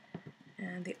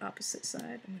 and the opposite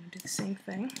side, I'm going to do the same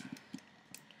thing.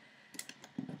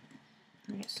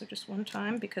 Alright, so just 1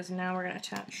 time, because now we're going to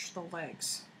attach the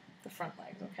legs, the front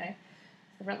legs, okay?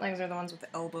 The front legs are the ones with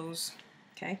the elbows,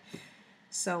 okay?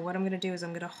 So what I'm going to do is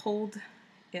I'm going to hold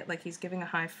it like he's giving a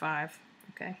high 5,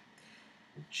 okay?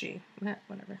 G,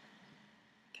 whatever.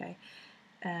 Okay,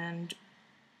 and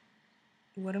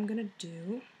what I'm going to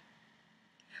do,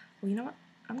 well, you know what?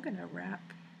 I'm going to wrap,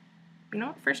 you know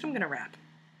what? First I'm going to wrap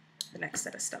the next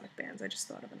set of stomach bands. I just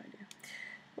thought of an idea.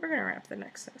 We're going to wrap the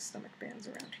next set of stomach bands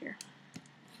around here.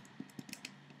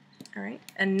 Alright,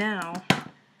 and now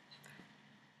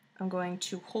I'm going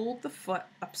to hold the foot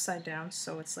upside down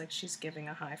so it's like she's giving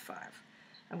a high 5.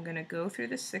 I'm going to go through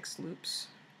the 6 loops.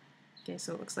 Okay,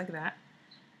 so it looks like that.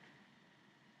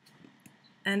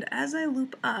 And as I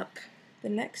loop up the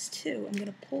next 2, I'm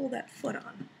going to pull that foot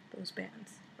on those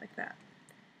bands like that.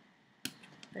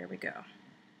 There we go.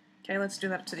 Okay, let's do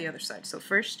that to the other side. So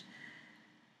first,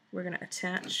 we're going to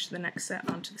attach the next set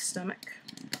onto the stomach.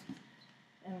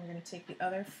 And we're going to take the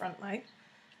other front leg,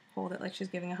 hold it like she's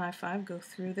giving a high 5, go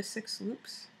through the 6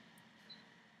 loops.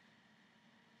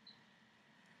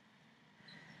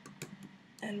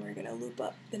 And we're going to loop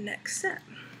up the next set.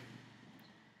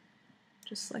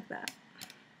 Just like that.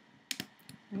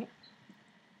 Right?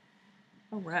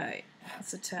 Alright,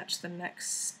 let's attach the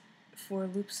next 4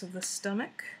 loops of the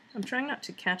stomach. I'm trying not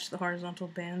to catch the horizontal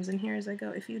bands in here as I go.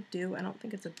 If you do, I don't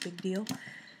think it's a big deal,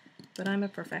 but I'm a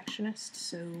perfectionist,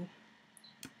 so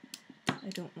I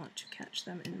don't want to catch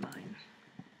them in mine.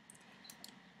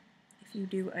 If you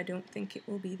do, I don't think it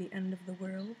will be the end of the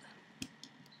world.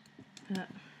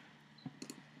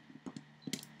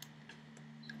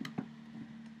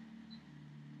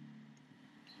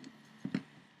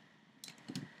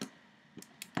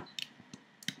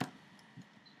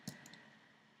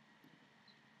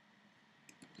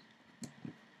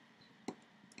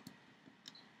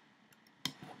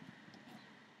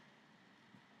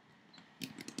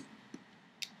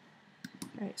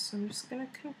 Alright, so I'm just going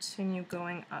to continue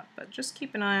going up, but just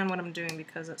keep an eye on what I'm doing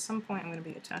because at some point I'm going to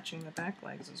be attaching the back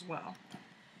legs as well.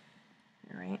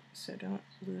 Alright, so don't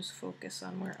lose focus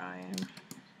on where I am.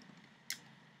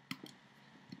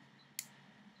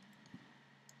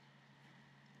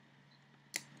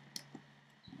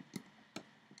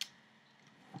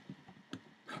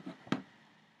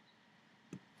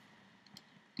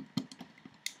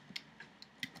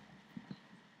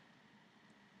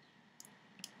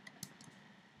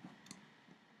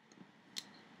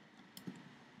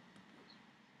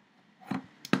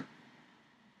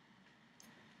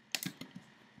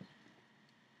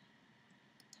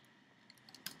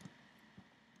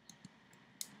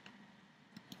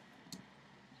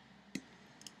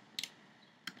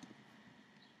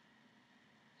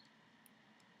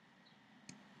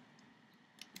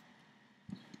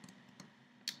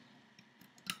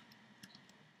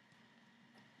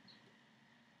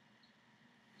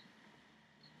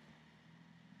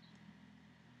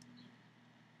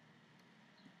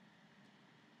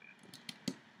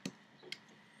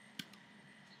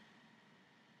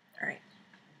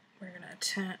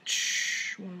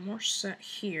 attach one more set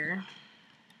here,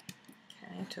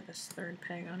 okay, to this third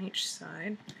peg on each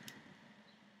side.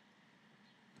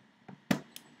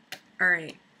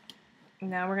 Alright,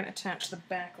 now we're going to attach the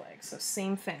back leg. So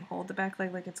same thing, hold the back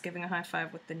leg like it's giving a high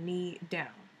five with the knee down.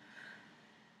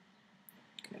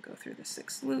 I'm going to go through the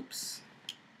 6 loops,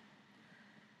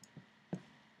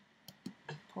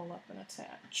 pull up and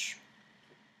attach.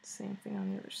 Same thing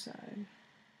on the other side.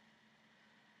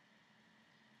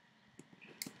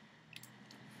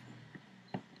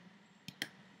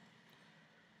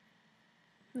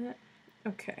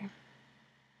 Okay.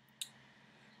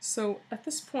 So at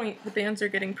this point, the bands are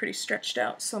getting pretty stretched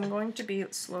out, so I'm going to be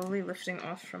slowly lifting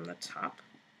off from the top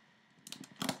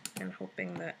and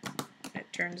hoping that it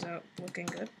turns out looking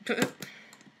good.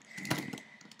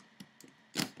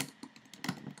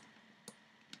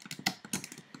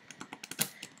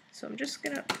 So I'm just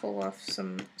going to pull off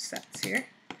some sets here.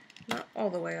 Not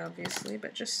all the way, obviously,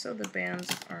 but just so the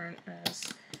bands aren't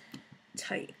as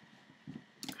tight.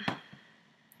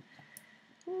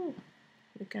 Ooh.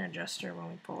 We can adjust her when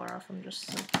we pull her off. I just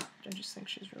think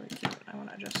she's really cute, and I want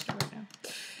to adjust her right now.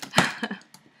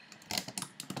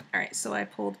 Alright, so I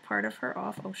pulled part of her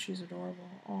off. Oh, she's adorable.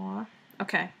 Aw.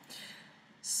 Okay.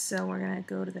 So we're going to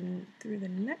go to through the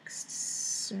next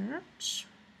set.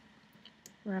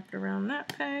 Wrap it around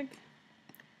that peg.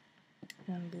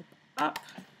 And loop up.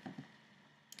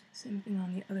 Same thing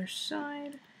on the other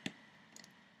side.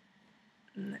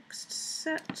 Next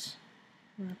set.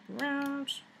 Wrap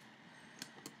around.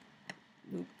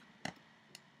 Loop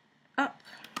up.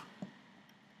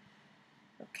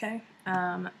 Okay,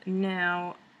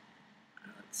 now,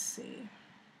 let's see.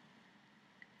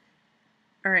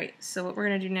 Alright, so what we're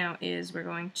going to do now is we're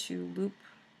going to loop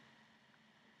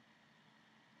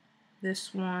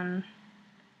this one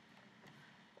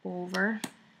over,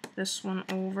 this one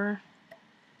over,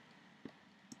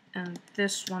 and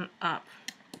this one up.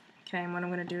 Okay, and what I'm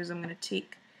going to do is I'm going to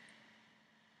take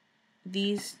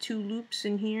these 2 loops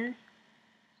in here.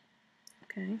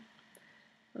 Okay.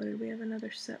 Oh, did we have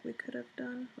another set we could have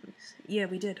done? Let me see. Yeah,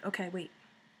 we did. Okay, wait.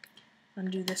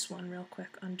 Undo this one real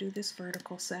quick. Undo this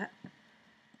vertical set.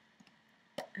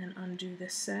 And undo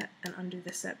this set. And undo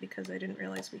this set because I didn't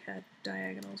realize we had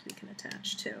diagonals we can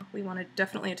attach too. We want to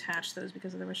definitely attach those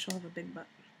because otherwise she'll have a big butt.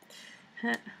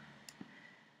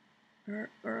 Or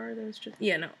are those just...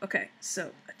 Yeah, no. Okay,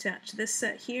 so attach this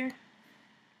set here.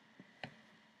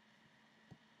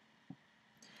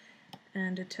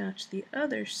 And attach the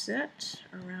other set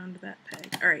around that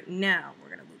peg. Alright, now we're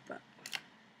going to loop up.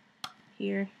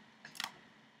 Here,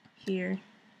 here,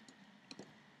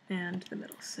 and the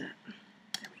middle set.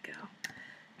 There we go.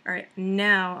 Alright,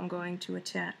 now I'm going to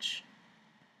attach...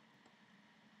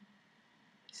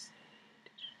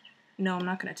 No, I'm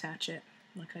not going to attach it.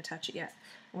 I'm not going to attach it yet.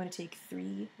 I'm going to take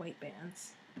 3 white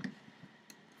bands,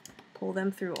 pull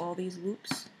them through all these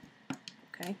loops,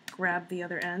 okay, grab the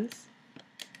other ends.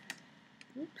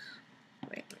 Oops.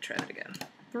 Wait, let me try that again.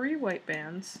 3 white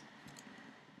bands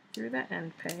through that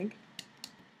end peg,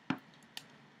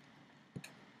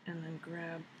 and then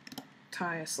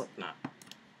tie a slip knot.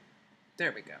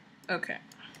 There we go. Okay.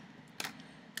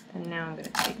 And now I'm going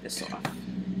to take this off.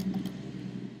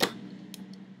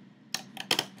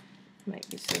 Might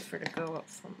be safer to go up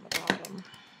from the bottom.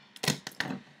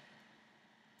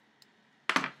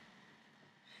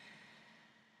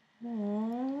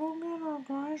 Oh, look at her,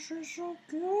 guys, she's so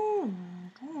cute.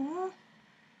 Oh,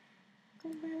 two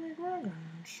baby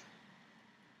dragons.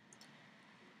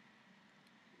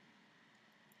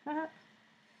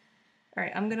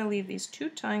 Alright, I'm going to leave these 2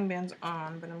 tying bands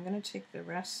on, but I'm going to take the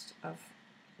rest of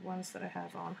the ones that I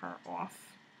have on her off.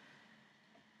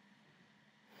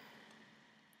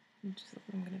 I'm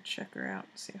going to check her out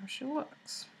and see how she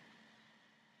looks.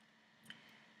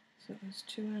 So those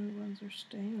 2 end ones are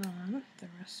staying on, the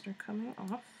rest are coming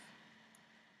off.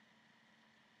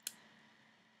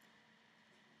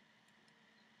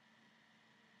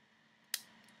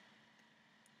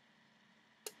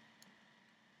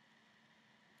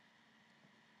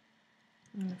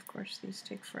 And of course these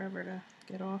take forever to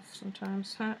get off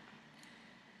sometimes, huh?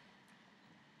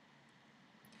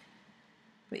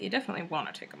 But you definitely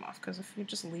want to take them off, because if you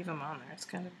just leave them on there, it's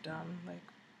kind of dumb. Like,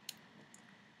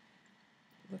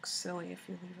 it looks silly if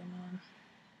you leave them on.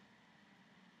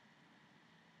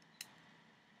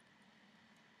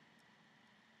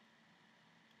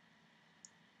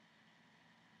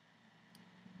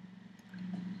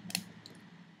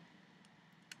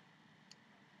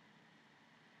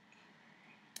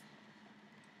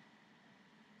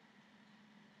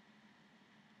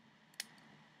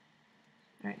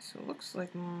 Alright, so it looks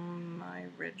like my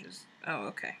ridge is... Oh,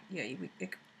 okay. Yeah,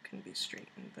 it can be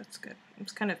straightened. That's good.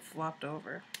 It's kind of flopped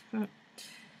over, but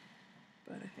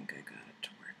I think I got it to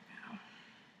work now.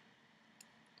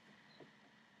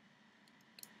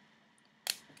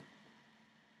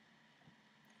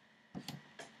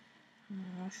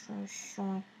 She's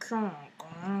so cute,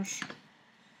 gosh.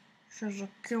 She's a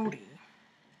cutie.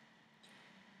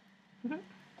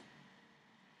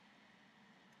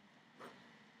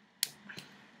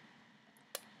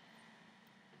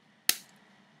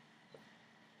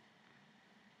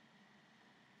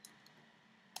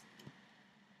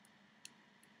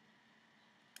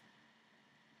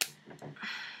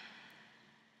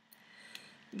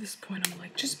 At this point, I'm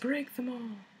like, just break them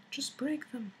all. Just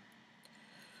break them.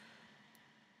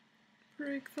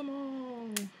 Break them all.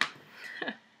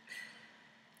 I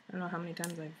don't know how many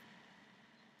times I've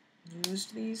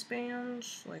used these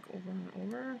bands, like over and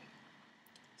over.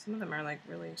 Some of them are like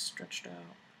really stretched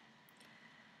out.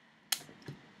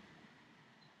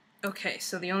 Okay,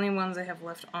 so the only ones I have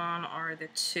left on are the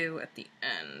two at the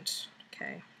end.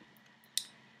 Okay.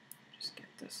 Just get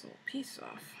this little piece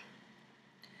off.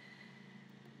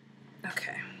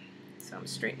 Okay, so I'm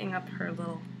straightening up her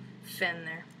little fin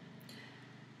there.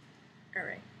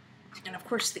 Alright, and of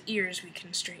course the ears we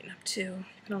can straighten up too.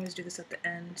 You can always do this at the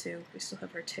end too. We still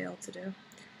have her tail to do.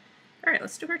 Alright,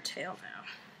 let's do her tail now.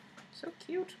 So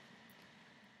cute.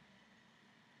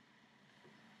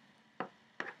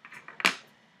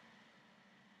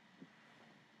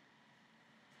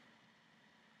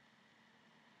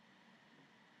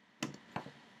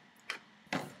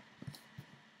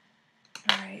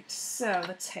 Alright, so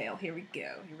the tail, here we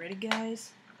go. You ready,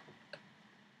 guys?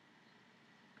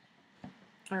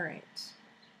 Alright.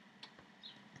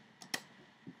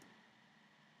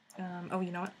 Oh,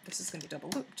 you know what? This is going to be double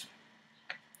looped.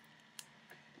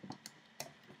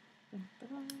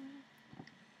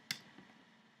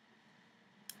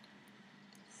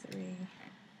 Three.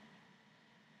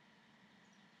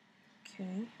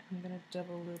 Okay, I'm going to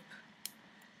double loop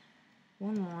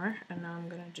one more, and now I'm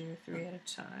going to do 3 at a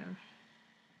time.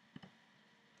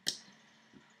 1,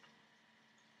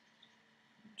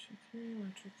 2, 3,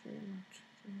 1, 2, 3, 1, 2,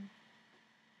 3.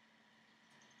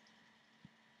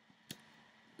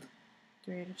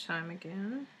 3 at a time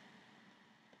again.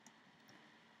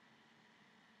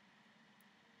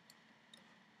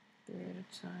 Three at a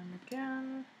time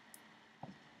again.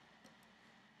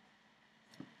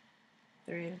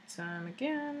 3 at a time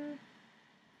again.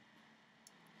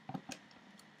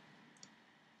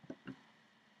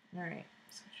 Alright,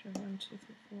 so 1, 2,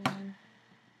 3, 4.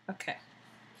 Okay.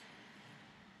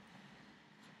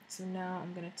 So now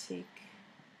I'm going to take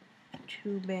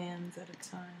 2 bands at a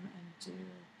time and do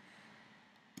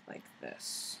like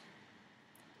this.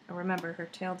 Now remember, her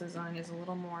tail design is a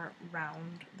little more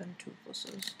round than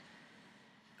Toothless's.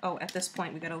 Oh, at this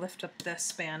point we got to lift up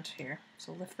this band here.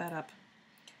 So lift that up.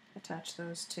 Attach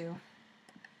those two.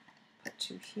 Put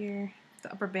 2 here.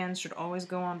 The upper bands should always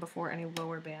go on before any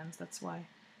lower bands. That's why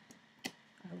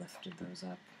I lifted those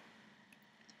up.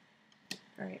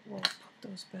 Alright, we'll put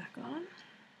those back on.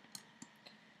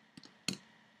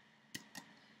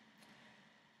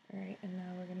 Alright, and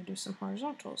now we're going to do some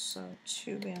horizontals. So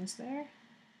 2 bands there.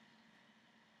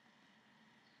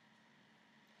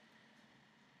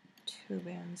 2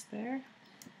 bands there.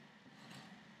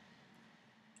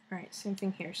 Alright, same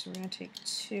thing here. So we're going to take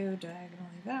 2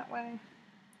 diagonally that way.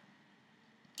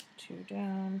 2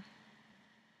 down.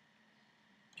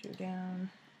 2 down.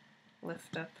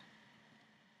 Lift up.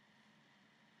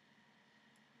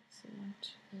 So 1,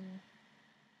 2,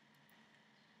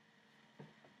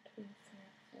 2, 3,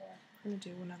 4. We're going to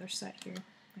do another set here,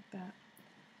 like that.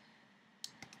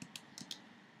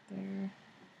 There.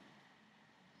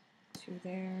 2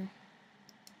 there.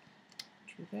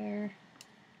 2 there.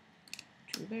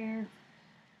 2 there.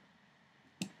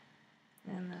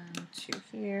 And then 2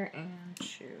 here and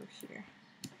 2 here.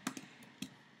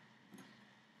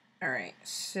 Alright,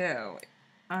 so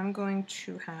I'm going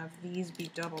to have these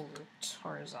be double looped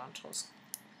horizontals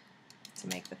to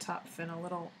make the top fin a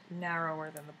little narrower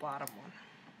than the bottom one.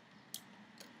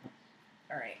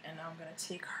 Alright, and now I'm going to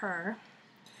take her,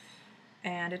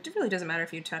 and it really doesn't matter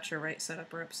if you attach her right side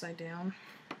up or upside down.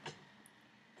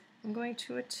 I'm going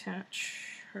to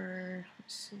attach her,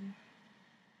 let's see.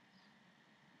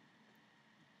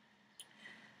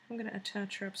 I'm going to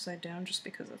attach her upside down just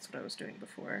because that's what I was doing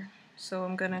before. So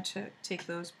I'm going to take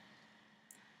those,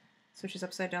 so she's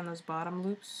upside down, those bottom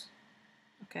loops,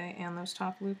 okay, and those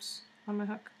top loops on my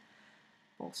hook,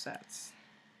 both sets.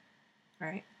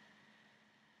 Alright,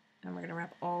 and we're going to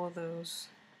wrap all of those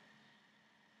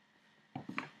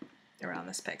around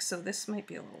this peg. So this might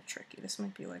be a little tricky. This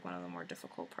might be like one of the more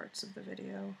difficult parts of the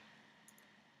video.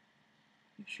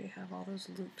 Make sure you have all those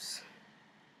loops.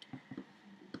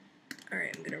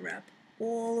 Alright, I'm gonna wrap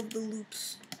all of the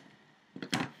loops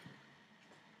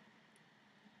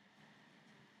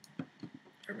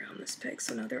around this peg.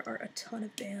 So now there are a ton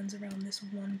of bands around this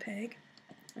one peg.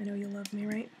 I know you love me,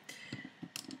 right?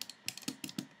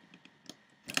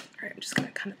 Alright, I'm just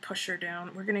gonna kind of push her down.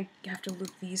 We're gonna have to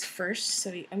loop these first,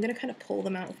 so I'm gonna kind of pull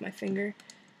them out with my finger,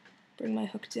 bring my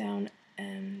hook down,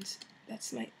 and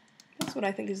that's what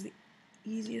I think is the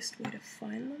easiest way to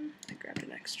find them. I grabbed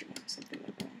an extra one, something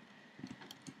went wrong.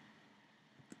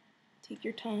 Take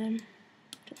your time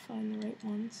to find the right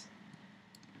ones.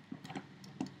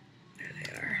 There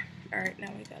they are. Alright,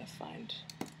 now we gotta find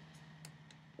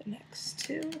the next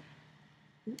two.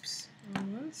 Oops,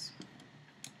 wrong ones.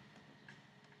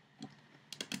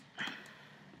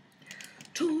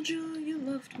 Told you you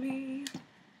loved me.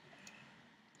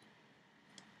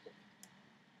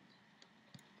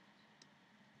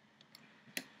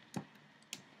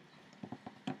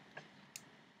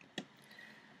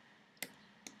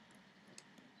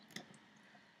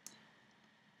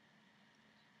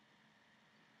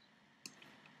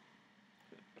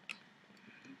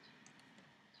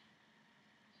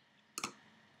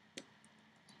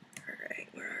 Alright,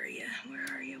 where are you? Where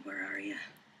are you? Where are you?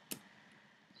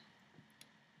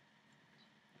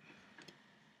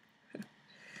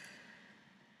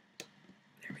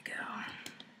 There we go.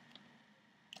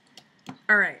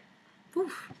 Alright.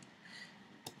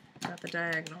 Got the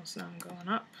diagonals, now I'm going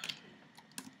up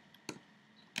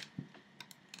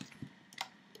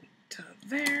to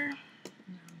there.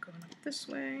 Now I'm going up this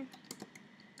way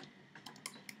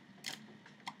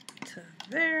to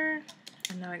there.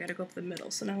 And now I gotta go up the middle.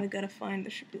 So now I gotta find,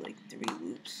 there should be like 3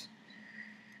 loops.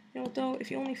 You know, though, if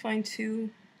you only find 2,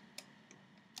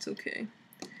 it's okay.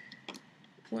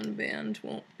 One band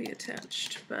won't be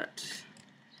attached, but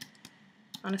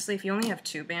honestly, if you only have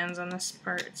 2 bands on this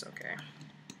part, it's okay.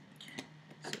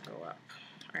 So go up.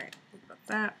 Alright, loop up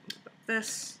that, loop up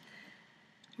this.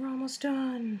 We're almost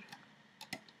done.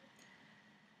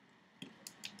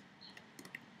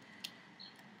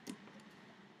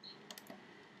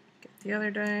 Get the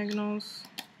other diagonals.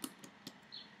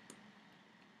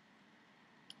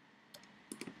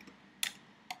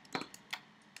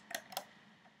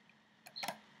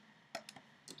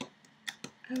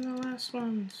 And the last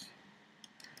ones.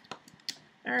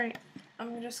 Alright,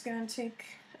 I'm just going to take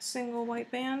a single white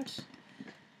band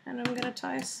and I'm going to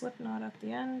tie a slip knot at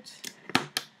the end.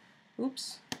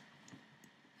 Oops.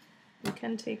 You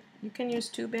can use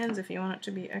 2 bands if you want it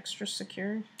to be extra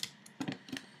secure.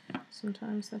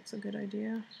 Sometimes that's a good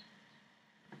idea.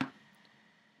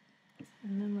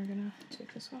 And then we're going to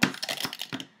take this off.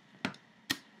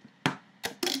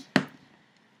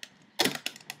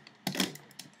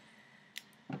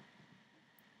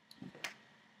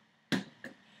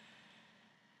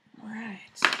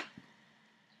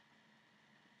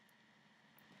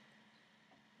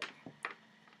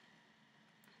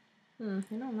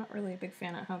 You know, I'm not really a big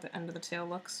fan of how the end of the tail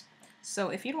looks. So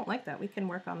if you don't like that, we can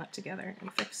work on that together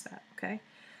and fix that, okay?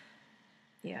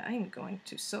 Yeah, I am going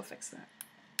to fix that.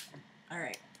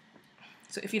 Alright.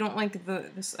 So if you don't like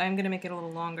this, I'm going to make it a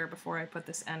little longer before I put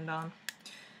this end on.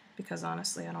 Because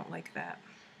honestly, I don't like that.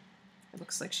 It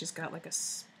looks like she's got like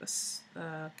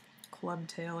a club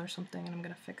tail or something, and I'm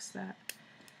going to fix that.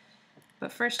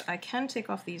 But first, I can take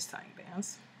off these tying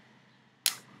bands.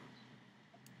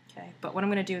 Okay, but what I'm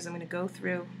going to do is I'm going to go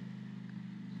through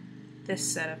this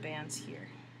set of bands here,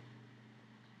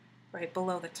 right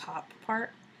below the top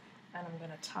part, and I'm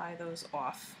going to tie those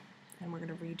off, and we're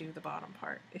going to redo the bottom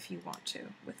part if you want to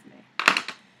with me. I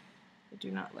do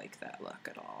not like that look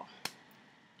at all.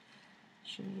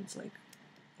 She needs like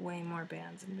way more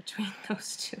bands in between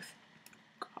those two.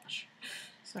 Gosh,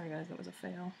 sorry guys, that was a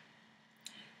fail.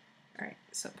 Alright,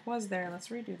 so pause there, let's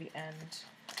redo the end.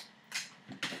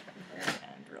 The very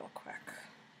end real quick.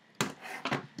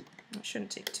 It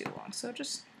shouldn't take too long, so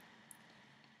just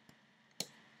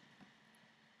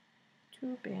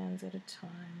 2 bands at a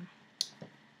time.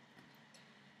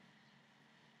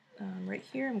 Right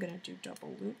here I'm going to do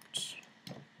double looped.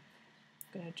 I'm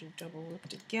going to do double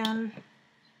looped again.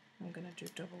 I'm going to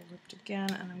do double looped again,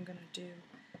 and I'm going to do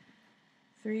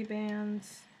 3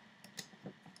 bands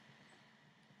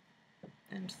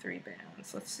and 3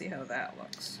 bands. Let's see how that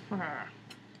looks.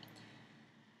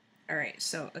 Alright,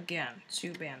 so again,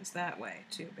 2 bands that way,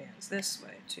 2 bands this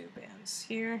way, 2 bands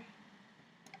here,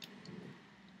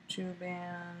 2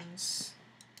 bands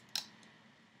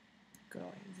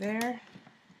going there.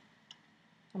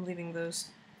 I'm leaving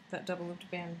that double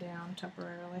looped band down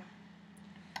temporarily.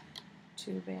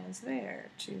 2 bands there,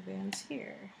 2 bands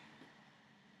here,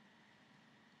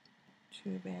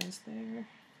 2 bands there,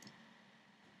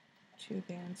 2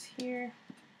 bands here.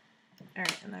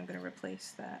 Alright, and I'm going to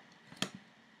replace that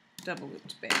double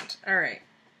looped band. Alright,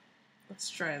 let's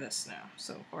try this now.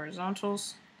 So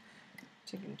horizontals,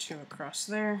 taking 2 across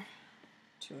there,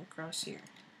 2 across here.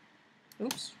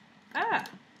 Oops. Ah!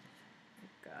 Oh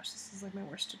gosh, this is like my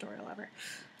worst tutorial ever.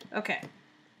 Okay,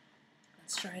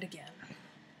 let's try it again.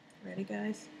 Ready,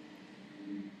 guys?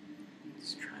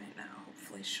 Let's try it now.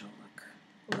 Hopefully she'll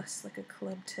look less like a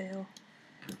club tail.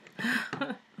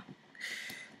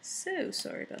 So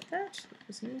sorry about that. That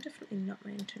was definitely not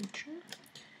my intention.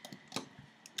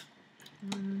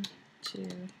 1, 2,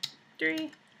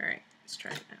 3. Alright, let's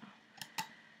try it now.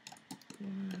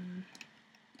 1,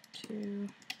 2.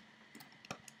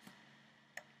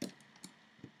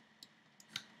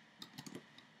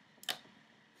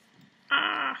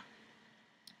 Ah!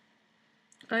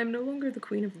 I am no longer the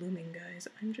queen of looming, guys.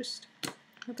 I'm just,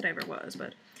 not that I ever was,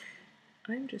 but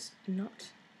I'm just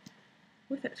not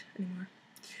with it anymore.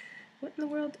 What in the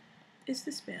world is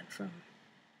this band from?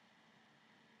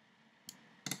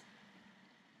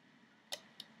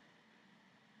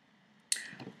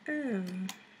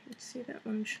 Let's see, that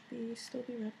one should still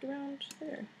be wrapped around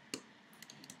there.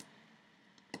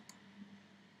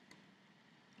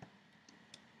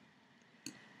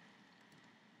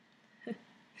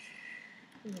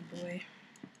 Oh boy.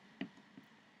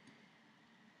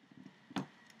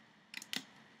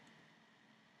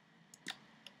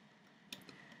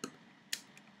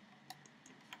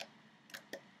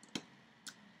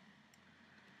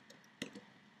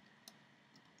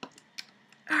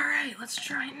 Alright, let's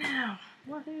try it now.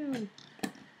 Woohoo!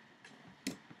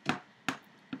 Tie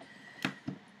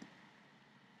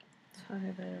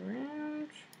that around.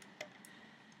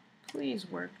 Please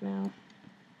work now.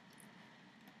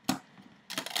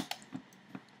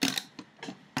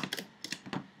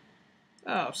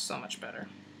 Oh, so much better.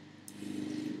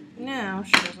 Now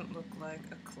she doesn't look like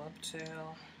a club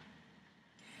tail.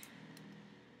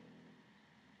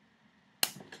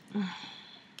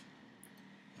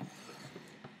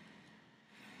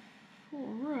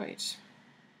 Alright.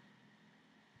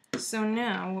 So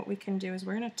now what we can do is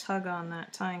we're going to tug on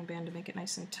that tying band to make it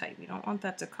nice and tight. We don't want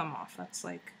that to come off. That's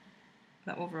like,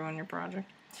 that will ruin your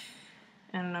project.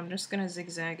 And I'm just going to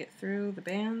zigzag it through the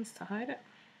bands to hide it.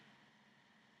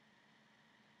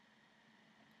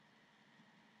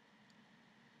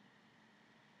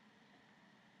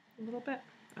 A little bit.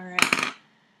 Alright.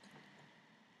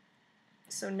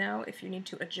 So now if you need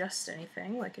to adjust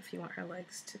anything, like if you want her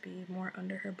legs to be more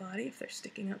under her body, if they're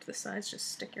sticking out to the sides,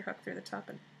 just stick your hook through the top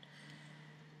and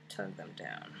tug them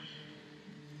down.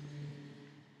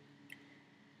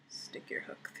 Stick your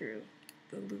hook through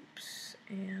the loops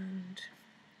and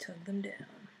tug them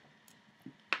down.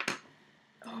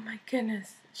 Oh my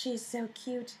goodness, she's so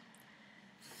cute.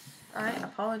 I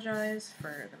apologize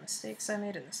for the mistakes I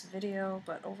made in this video,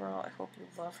 but overall I hope you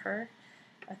love her.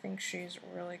 I think she's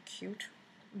really cute.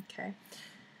 Okay.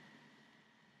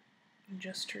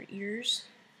 Just her ears.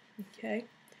 Okay.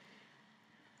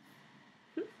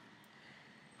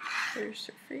 There's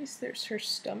her face, there's her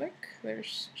stomach,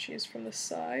 she is from the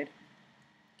side.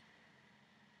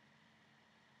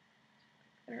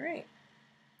 Alright.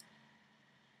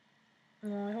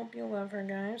 Well, I hope you love her,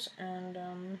 guys, and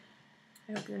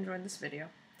I hope you enjoyed this video.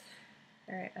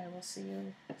 Alright, I will see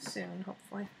you soon,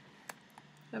 hopefully.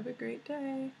 Have a great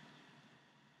day.